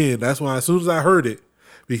once again, that's why as soon as I heard it,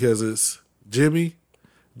 because it's Jimmy,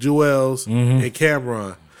 Jewels, and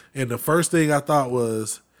Cameron, and the first thing I thought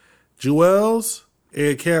was Jewels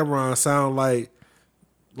and Cameron sound like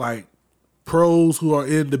pros who are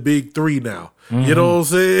in the big three now. You know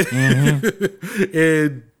what I'm saying?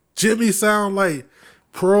 And Jimmy sound like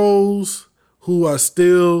pros who are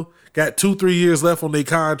still got 2-3 years left on their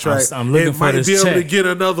contract. I'm looking and for might this be able check. to get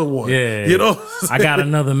another one. Yeah. You know I got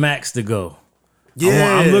another max to go.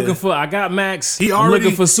 Yeah, I'm looking for. I got Max. I'm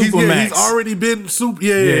looking for Super Max. He's already been super.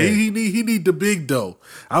 Yeah. He need the big dough.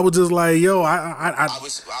 I was just like, yo,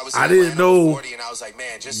 I didn't know and I was like,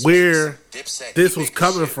 man, just where this was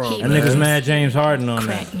coming from. That nigga's mad James Harden on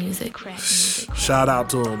that. Crack music. Shout out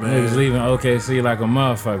to him, man. Niggas leaving OKC like a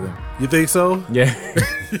motherfucker. You think so? Yeah.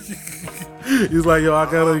 He's like, yo,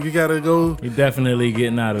 you gotta go. He definitely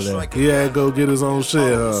getting out of there. He had to go get his own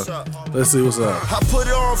shit. Let's see what's up. I put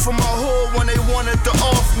it on for my hood when they wanted to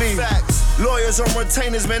off me. Facts. Lawyers on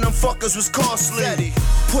retainers, man, them fuckers was costly.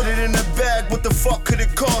 Put it in the bag, what the fuck could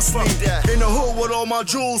it cost me? In the hood with all my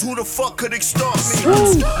jewels, who the fuck could extort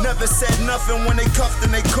me? Never said nothing when they cuffed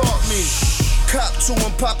and they caught me. Cop to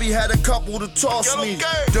him, Poppy had a couple to toss me.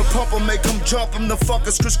 The pumper make them jump him, the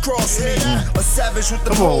fuckers crisscross me. A savage with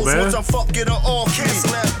the balls, once I'm fucking her off me.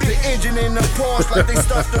 The engine in the pause like they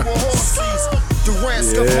stuffed it with horses. Durant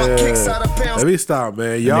scuffed my kicks out of pounds. Let me stop,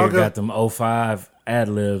 man. Y'all got them 05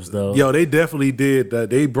 ad-libs, though. Yo, they definitely did that.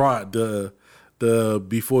 They brought the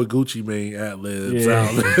before Gucci Mane ad-libs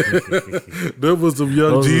out. There was some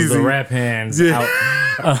young those Jeezy. Was the rap hands out.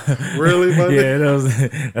 Really, my yeah,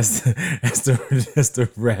 that's the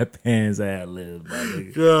rap hands ad-lib, my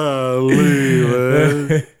nigga. Golly,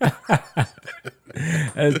 man.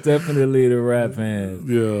 That's definitely the rap hands.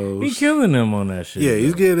 Yo, he killing them on that shit. Yeah,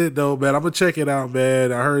 he's getting it though, man. I'm gonna check it out,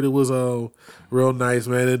 man. I heard it was real nice,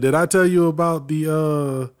 man. And did I tell you about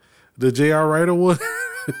the J.R. Ryder one?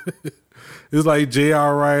 It's like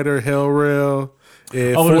J.R. Ryder, Hell Rail,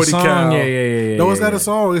 and 40 Cal. Yeah. No, it's not a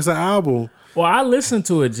song. It's an album. Well, I listened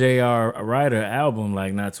to a J.R. Ryder album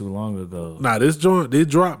like not too long ago. Nah, this joint, they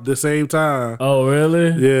dropped the same time. Oh, really?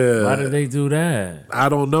 Yeah. Why did they do that? I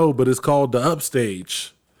don't know, but it's called The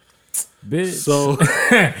Upstage. Bitch. So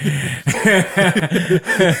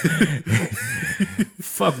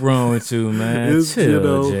fuck wrong with you, man. It's, chill, you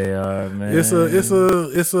know, JR, man.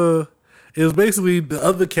 It's basically the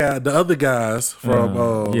other guys from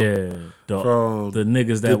from the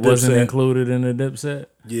niggas that the wasn't Dipset. included in the Dipset.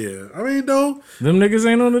 Yeah, I mean, though, them niggas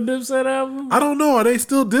ain't on the Dipset album. I don't know. Are they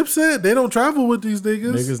still Dipset? They don't travel with these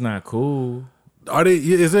niggas. Niggas not cool. Are they?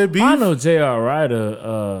 Is there beef? I know J.R.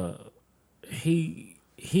 Ryder. He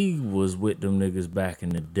was with them niggas back in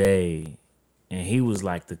the day, and he was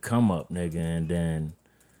like the come up nigga, and then,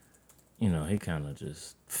 you know, he kind of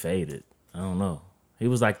just faded. I don't know. He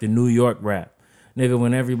was like the New York rap nigga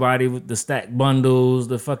when everybody with the stack bundles,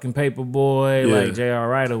 the fucking paper boy, like J.R.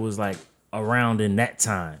 Ryder was like around in that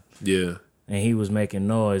time. Yeah, and he was making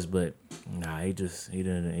noise, but nah, he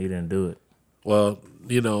didn't do it. Well,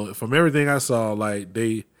 you know, from everything I saw, like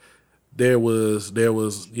there was,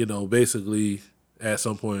 you know, basically at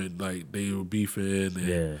some point, like they were beefing,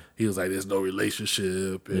 and he was like, "There's no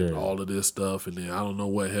relationship," and all of this stuff. And then I don't know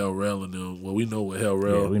what Hell Rel and them. Well, we know what Hell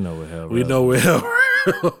Rel. Yeah, we know what Hell Rel. We know what Hell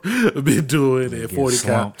Rel been doing at 40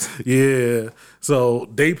 Cal. Yeah, so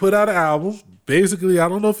they put out an album. Basically, I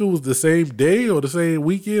don't know if it was the same day or the same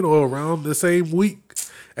weekend or around the same week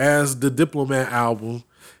as the Diplomat album,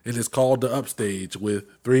 and it's called The Upstage with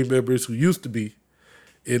 3 members who used to be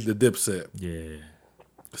in the Dipset. Yeah.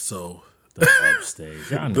 So the Upstage.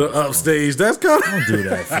 The Upstage. That's kind of don't do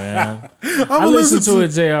that, fam. I listened to a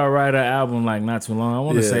J.R. Ryder album like not too long. I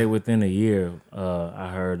want to say within a year. I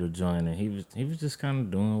heard a joint, and he was just kind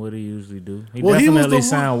of doing what he usually do. He definitely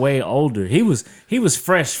sound way older. He was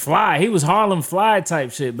fresh fly. He was Harlem Fly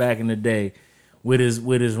type shit back in the day with his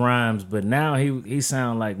rhymes, but now he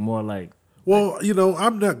sound like more like. Well, you know,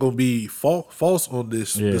 I'm not gonna be false on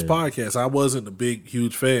this podcast. I wasn't a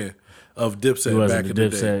huge fan of Dipset back in the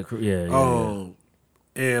day. Yeah.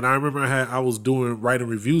 And I remember I was writing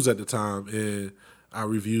reviews at the time, and I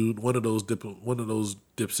reviewed one of those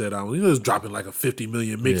Dipset albums. You know, it was dropping like a 50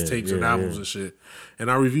 million mixtapes and albums and shit.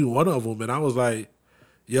 And I reviewed one of them, and I was like,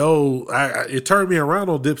 "Yo," it turned me around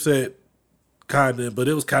on Dipset, kind of, but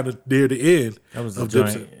it was kind of near the end. That was the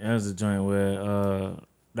joint. That was the joint where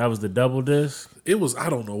that was the double disc. It was. I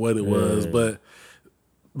don't know what it was, but.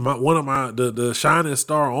 The shining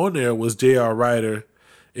star on there was J.R. Ryder,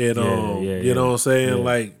 and you know what I'm saying,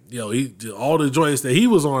 like, yo, all the joints that he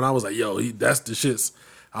was on, I was like, yo, that's the shits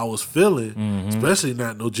I was feeling, especially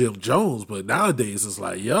not no Jim Jones, but nowadays it's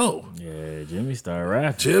like, yo, Jimmy started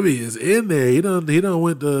rapping. Jimmy is in there. He done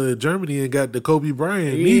went to Germany and got the Kobe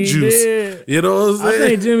Bryant knee juice. Did. You know what I'm saying? I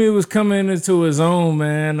think Jimmy was coming into his own,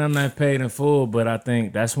 man. I'm not paid in full, but I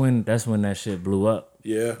think that's when that shit blew up.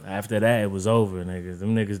 Yeah. After that, it was over, niggas.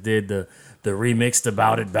 Them niggas did the remixed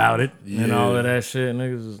About It, and all of that shit.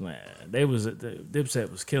 Niggas was Dipset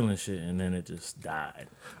was killing shit, and then it just died.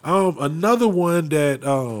 Another one that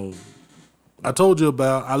I told you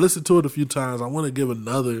about. I listened to it a few times. I want to give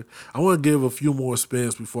a few more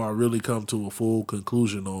spins before I really come to a full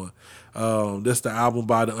conclusion on. That's the album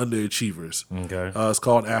by the Underachievers. Okay. It's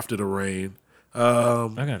called After the Rain. I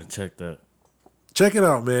gotta check that. Check it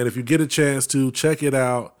out, man. If you get a chance to, check it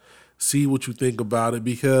out. See what you think about it,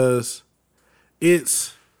 because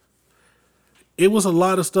it was a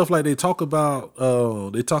lot of stuff like they talk about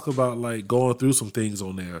like going through some things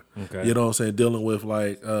on there. Okay. You know what I'm saying? Dealing with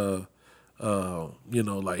like like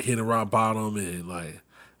hitting rock bottom and like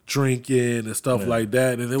drinking and stuff like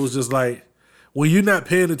that. And it was just like, when you're not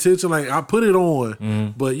paying attention, like I put it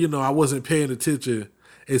on, but I wasn't paying attention.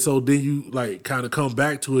 And so then you like kind of come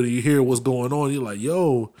back to it and you hear what's going on. You're like,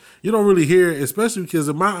 yo, you don't really hear it, especially because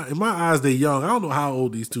in my eyes, they're young. I don't know how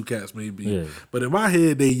old these two cats may be, but in my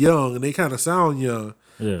head, they young and they kind of sound young,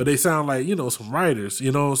 but they sound like, some writers,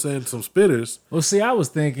 you know what I'm saying? Some spitters. Well, see, I was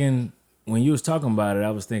thinking when you was talking about it,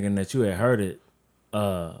 I was thinking that you had heard it,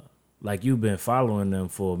 like you've been following them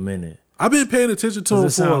for a minute. I've been paying attention to them.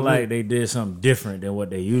 It sounded like they did something different than what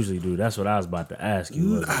they usually do. That's what I was about to ask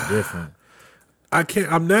you. Was it different?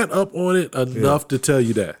 I'm not up on it enough to tell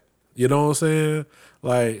you that. You know what I'm saying?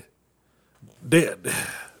 Like,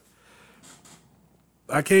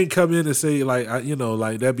 I can't come in and say like,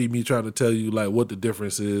 like that'd be me trying to tell you like what the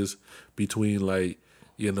difference is between like,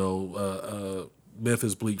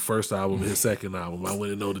 Memphis Bleak first album and his second album. I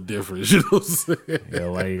wouldn't know the difference. You know what I'm saying? Yeah,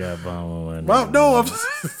 why you got bomb on no, I'm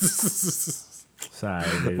sorry,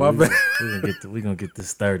 baby. My bad. We gonna get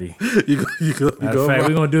this 30. you go, Matter of fact,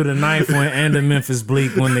 we're gonna do the 9th one and the Memphis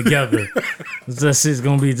Bleak one together. This shit's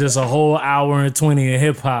gonna be just a whole hour and 20 of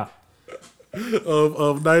hip hop.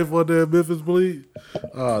 Of 9th one there, Memphis Bleak.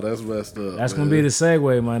 Oh, that's messed up. That's gonna be the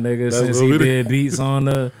segue, my nigga, since he did beats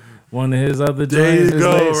on one of his other There joints. you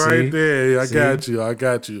go, right right there. I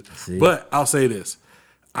got you. See? But I'll say this.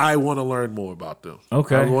 I want to learn more about them.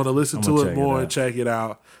 Okay. I want to listen to it more and and check it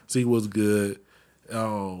out, see what's good.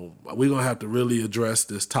 We're going to have to really address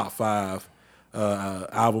this top 5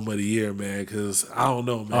 album of the year, man, because I don't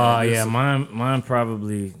know, man. Mine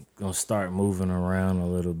probably going to start moving around a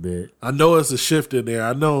little bit. I know it's a shift in there.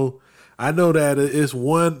 I know that it's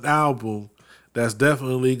one album that's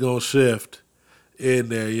definitely going to shift in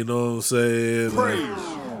there, you know what I'm saying?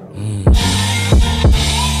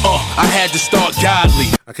 I had to start godly.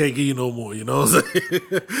 I can't give you no more, you know what I'm saying?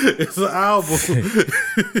 It's an album. God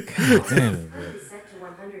damn it, bro. Set to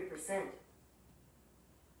 100%.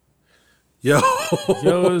 Yo,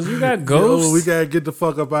 you got ghosts? Yo, we gotta get the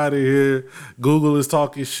fuck up out of here. Google is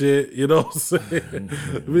talking shit, you know what I'm saying?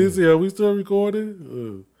 Let me see, are we still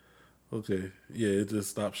recording? Okay, yeah, it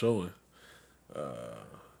just stopped showing.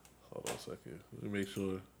 Hold on a second. Let me make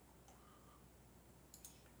sure.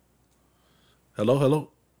 Hello?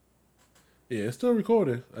 Yeah, it's still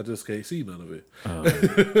recording. I just can't see none of it. Nigga,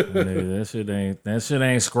 that shit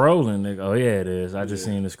ain't scrolling, nigga. Oh yeah, it is. I just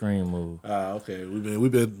seen the screen move. Okay.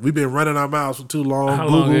 We've been running our mouths for too long. How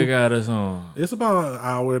long it got us on? It's about an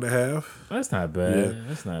hour and a half. That's not bad. Yeah.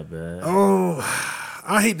 That's not bad.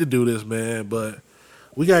 I hate to do this, man, but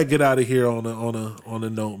we gotta get out of here on a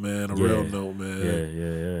note, man. Real note, man.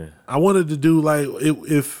 Yeah. I wanted to do like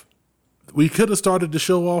if we could have started the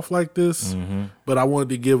show off like this, but I wanted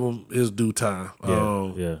to give him his due time.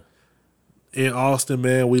 Yeah. In Austin,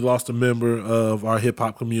 man, we lost a member of our hip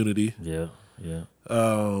hop community. Yeah.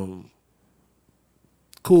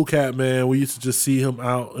 Cool cat, man. We used to just see him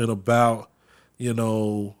out and about,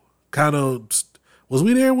 kind of. Was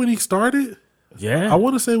we there when he started? Yeah. I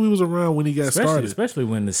want to say we was around when he got started. Especially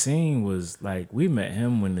when the scene was like, we met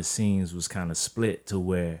him when the scenes was kind of split to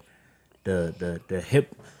where the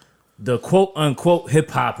quote unquote hip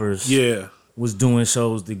hoppers was doing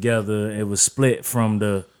shows together. It was split from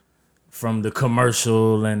the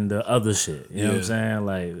commercial and the other shit. You know what I'm saying?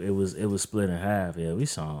 Like it was split in half. Yeah, we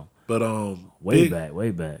saw him. But way back.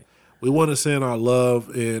 We want to send our love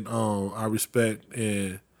and our respect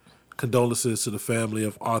and condolences to the family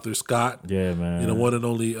of Arthur Scott. Yeah, man. One and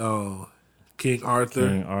only King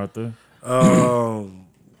Arthur.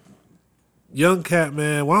 Young cat,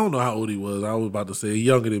 man. Well, I don't know how old he was. I was about to say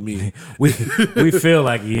younger than me. we feel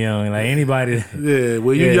like he's young. Like anybody. Yeah,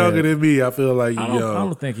 well, you're younger than me. I feel like you're young. I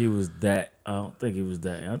don't think he was that. I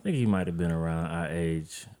think he might have been around our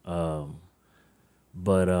age.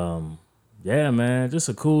 Yeah, man, just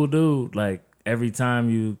a cool dude. Like every time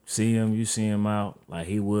you see him out. Like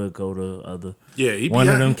he would go to other. Yeah, he one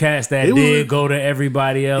of them cats that did go to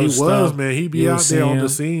everybody else. He was, man. He be out there on the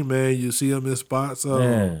scene, man. You see him in spots.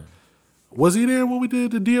 Was he there when we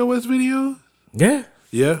did the DOS video? Yeah.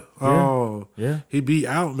 Yeah. he be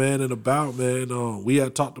out, man, and about, man. We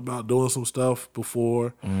had talked about doing some stuff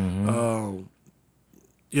before.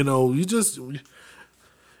 You know, you just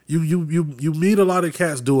you meet a lot of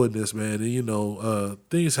cats doing this, man, and you know,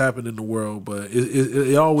 things happen in the world, but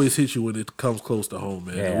it always hits you when it comes close to home,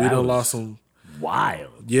 man. Yeah, We done lost some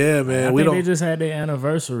wild. Yeah, man. I think they just had their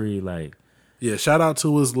anniversary, like. Yeah, shout out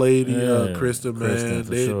to his lady, Kristen,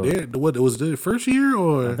 man. What was it, first year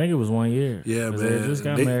or? I think it was 1 year. Yeah, man. They just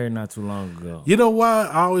got married not too long ago. You know what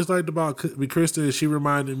I always liked about Kristen? She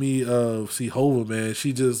reminded me of Hova, man.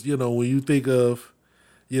 She just, you know, when you think of,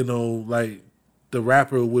 you know, like the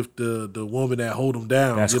rapper with the woman that hold him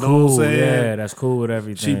down. That's you know cool. what I'm saying? Yeah, that's cool with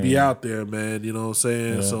everything. She be out there, man. You know what I'm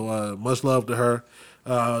saying? Yeah. So much love to her.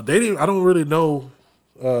 I don't really know.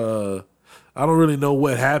 I don't really know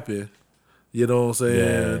what happened. You know what I'm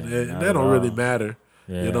saying? Yeah, and that don't really matter.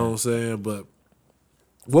 Yeah. You know what I'm saying? But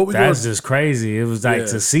what we That's just crazy. It was like Yeah.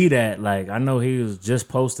 to see that. Like I know he was just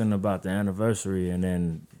posting about the anniversary, and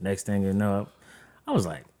then next thing you know, I was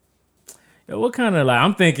like, yo, what kind of like?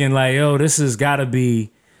 I'm thinking like, yo, this has got to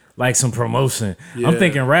be like some promotion. Yeah. I'm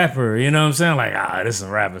thinking rapper. You know what I'm saying? Like, this is some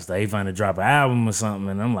rapper stuff. He finna drop an album or something,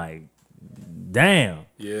 and I'm like, damn.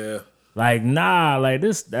 Yeah. Like, nah, like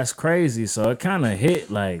that's crazy. So it kind of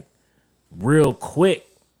hit like real quick.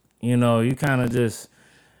 You know, you kind of just,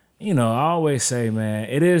 you know, I always say, man,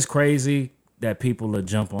 it is crazy that people will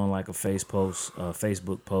jump on like a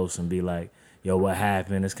Facebook post and be like, yo, what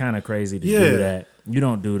happened? It's kind of crazy to do that. You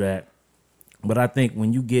don't do that. But I think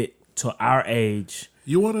when you get to our age,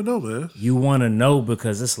 you want to know, man. You want to know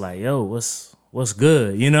because it's like, yo, what's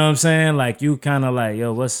good? You know what I'm saying? Like you kind of like,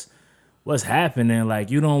 yo, what's happening?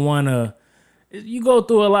 Like you don't want to. You go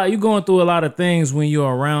through a lot. You're going through a lot of things when you're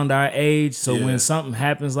around our age. So when something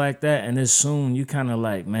happens like that, and it's soon, you kind of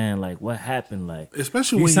like, man, like what happened? Like,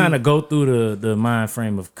 especially you when trying to go through the mind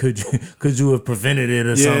frame of could you have prevented it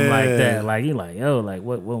or something like that? Like you're like, yo, like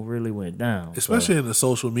what really went down? Especially in the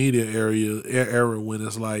social media era when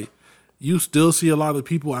it's like you still see a lot of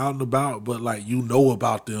people out and about, but like you know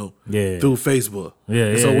about them through Facebook.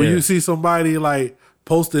 Yeah. So when you see somebody like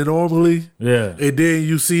posting normally, and then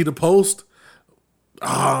you see the post.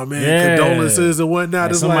 Oh man, condolences and whatnot. Like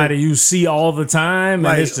it's somebody like, you see all the time,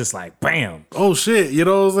 like, and it's just like, bam. Oh shit, you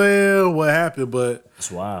know what I'm saying? What happened? But it's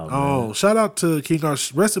wild. Oh, shout out to King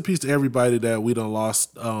Arch. Rest in peace to everybody that we done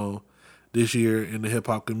lost this year in the hip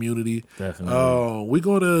hop community. Definitely. We're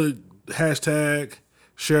gonna hashtag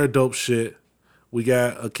share dope shit. We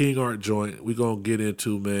got a King Art joint. We're gonna get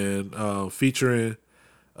into, man, featuring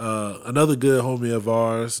another good homie of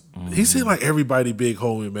ours. He seemed like everybody big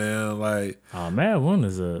homie, man. Like, Mad One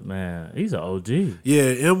is he's an OG. Yeah,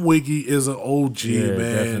 M Wiggy is an OG, man.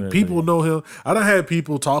 Definitely. People know him. I done had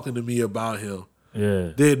people talking to me about him.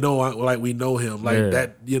 Yeah, they know like we know him. Like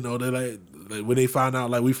that, you know, they're like when they find out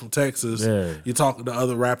like we from Texas, you're talking to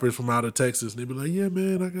other rappers from out of Texas, and they be like, yeah,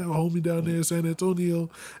 man, I got a homie down there in San Antonio,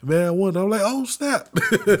 Mad One. I'm like, oh snap.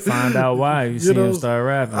 Find out why you see him start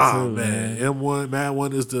rapping too, man. M1, Mad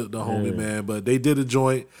One is the homie, man. But they did a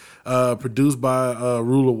joint produced by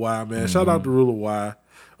Ruler Y, man. Shout out to Ruler Y.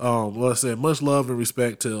 Like I said, much love and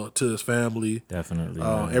respect to his family. Definitely.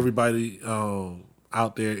 Everybody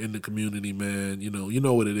out there in the community, man. You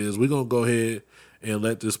know what it is. We're gonna go ahead and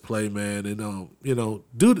let this play, man. And you know,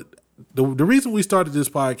 dude, the reason we started this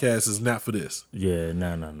podcast is not for this. Yeah,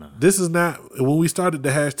 no. This is not when we started the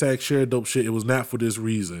hashtag share dope shit, it was not for this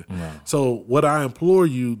reason. No. So what I implore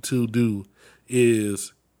you to do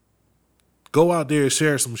is go out there and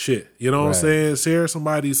share some shit. You know what I'm saying? Share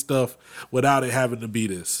somebody's stuff without it having to be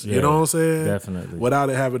this. Yeah, you know what I'm saying? Definitely.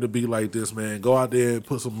 Without it having to be like this, man. Go out there and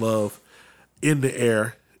put some love in the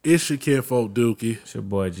air. It's your kinfolk Dookie. It's your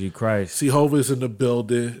boy G Christ. Hova's in the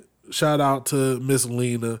building. Shout out to Miss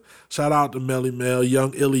Lena. Shout out to Melly Mel,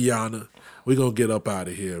 Young Ileana. We're going to get up out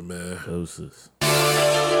of here, man. Doses.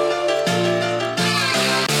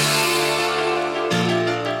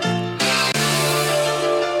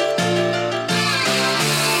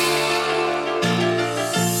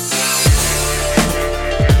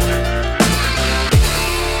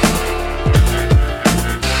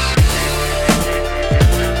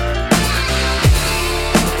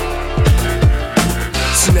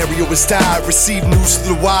 Is died, receive news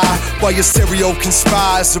through the wire while your stereo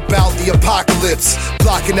conspires about the apocalypse,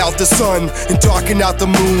 blocking out the sun and darkening out the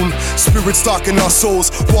moon. Spirits darken our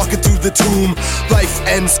souls, walking through the tomb. Life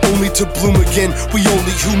ends only to bloom again. We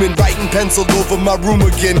only human, writing pencil over my room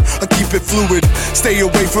again. I keep it fluid, stay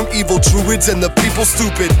away from evil druids and the people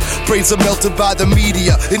stupid. Brains are melted by the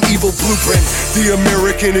media, an evil blueprint. The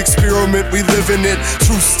American experiment, we live in it.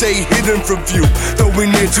 Truth stay hidden from view, though we're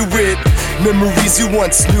near to it. Memories you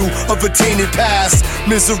once new of a tainted past.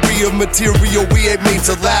 Misery of material we ain't made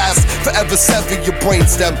to last. Forever sever your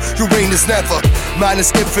brainstem, your reign is never. Mine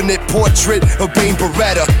is infinite portrait of Bane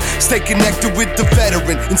Beretta. Stay connected with the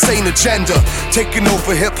veteran, insane agenda. Taking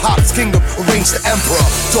over hip-hop's kingdom, arrange the emperor.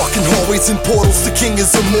 Darkened hallways and portals, the king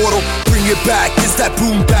is immortal. Bring it back, is that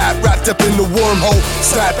boom bap wrapped up in the wormhole.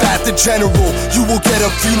 Snap at the general, you will get a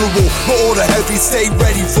funeral. My order heavy, stay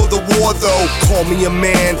ready for the war though. Call me a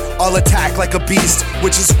man, I'll attack like a beast.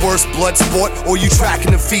 Which is worse, blood sport or you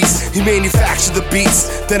tracking the feast? He manufactured the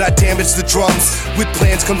beats, then I damage the drums. With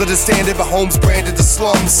plans come to the stand if a home's branded the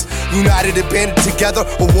slums. United and banded together,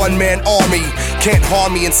 a one-man army. Can't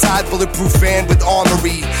harm me inside bulletproof van with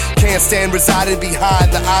armory. Can't stand residing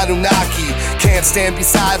behind the Anunnaki. Can't stand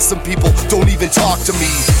beside some people, don't even talk to me.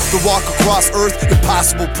 The walk across earth,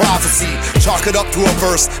 impossible prophecy. Chalk it up to a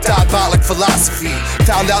verse, diabolic philosophy.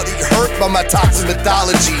 Found out it hurt by my toxic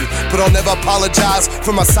mythology, but I'll never apologize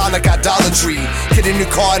for my sonic idolatry. Get in your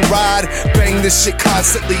car and ride, bang this shit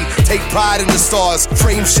constantly. Take pride in the stars,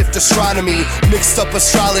 frame shift astronomy. Mixed up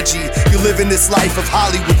astrology, you live in this life of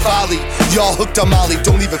Hollywood folly. Y'all hooked on Molly,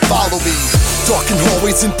 don't even follow me. Darkened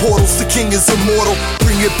hallways and portals, the king is immortal.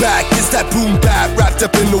 Bring it back, is that boom bap wrapped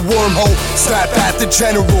up in the wormhole. Snap at the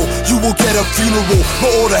general, you will get a funeral. My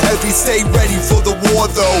order heavy, stay ready for the war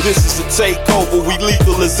though. This is a takeover, we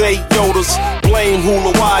lethal as 8 Yodas. Blame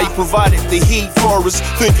Hula why he provided the heat for us.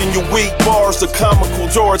 Thinking your weak bars, the comical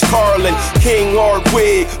George Carlin. King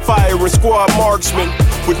Hardwig, firing squad marksman.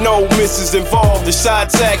 With no misses involved, the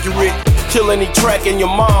shot's accurate. Kill any track and your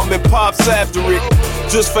mom and pops after it.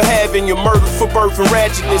 Just for having you murdered for birth and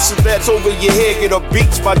ratchetness. If that's over your head, get a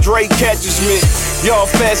beach by Dre catches me. Y'all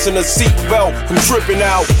fasten a seatbelt, I'm tripping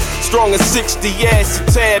out. Strong as 60 acid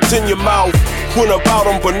tabs in your mouth. Went about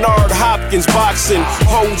on Bernard Hopkins boxing.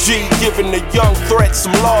 OG giving the young threat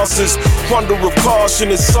some losses. Wonder of caution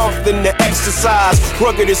is something to exercise.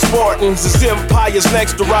 Rugged as Spartans is empire's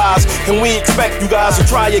next to rise. And we expect you guys to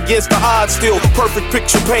try against the odds still. Perfect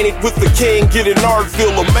picture painted with the king, getting art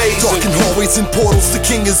feel amazing. Darkened hallways and portals, the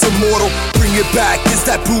king is immortal. Bring it back, is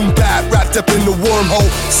that boom bap wrapped up in the wormhole.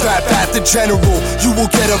 Snap at the general, you will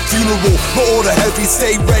get a funeral. My order heavy,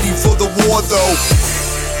 stay ready for the war though.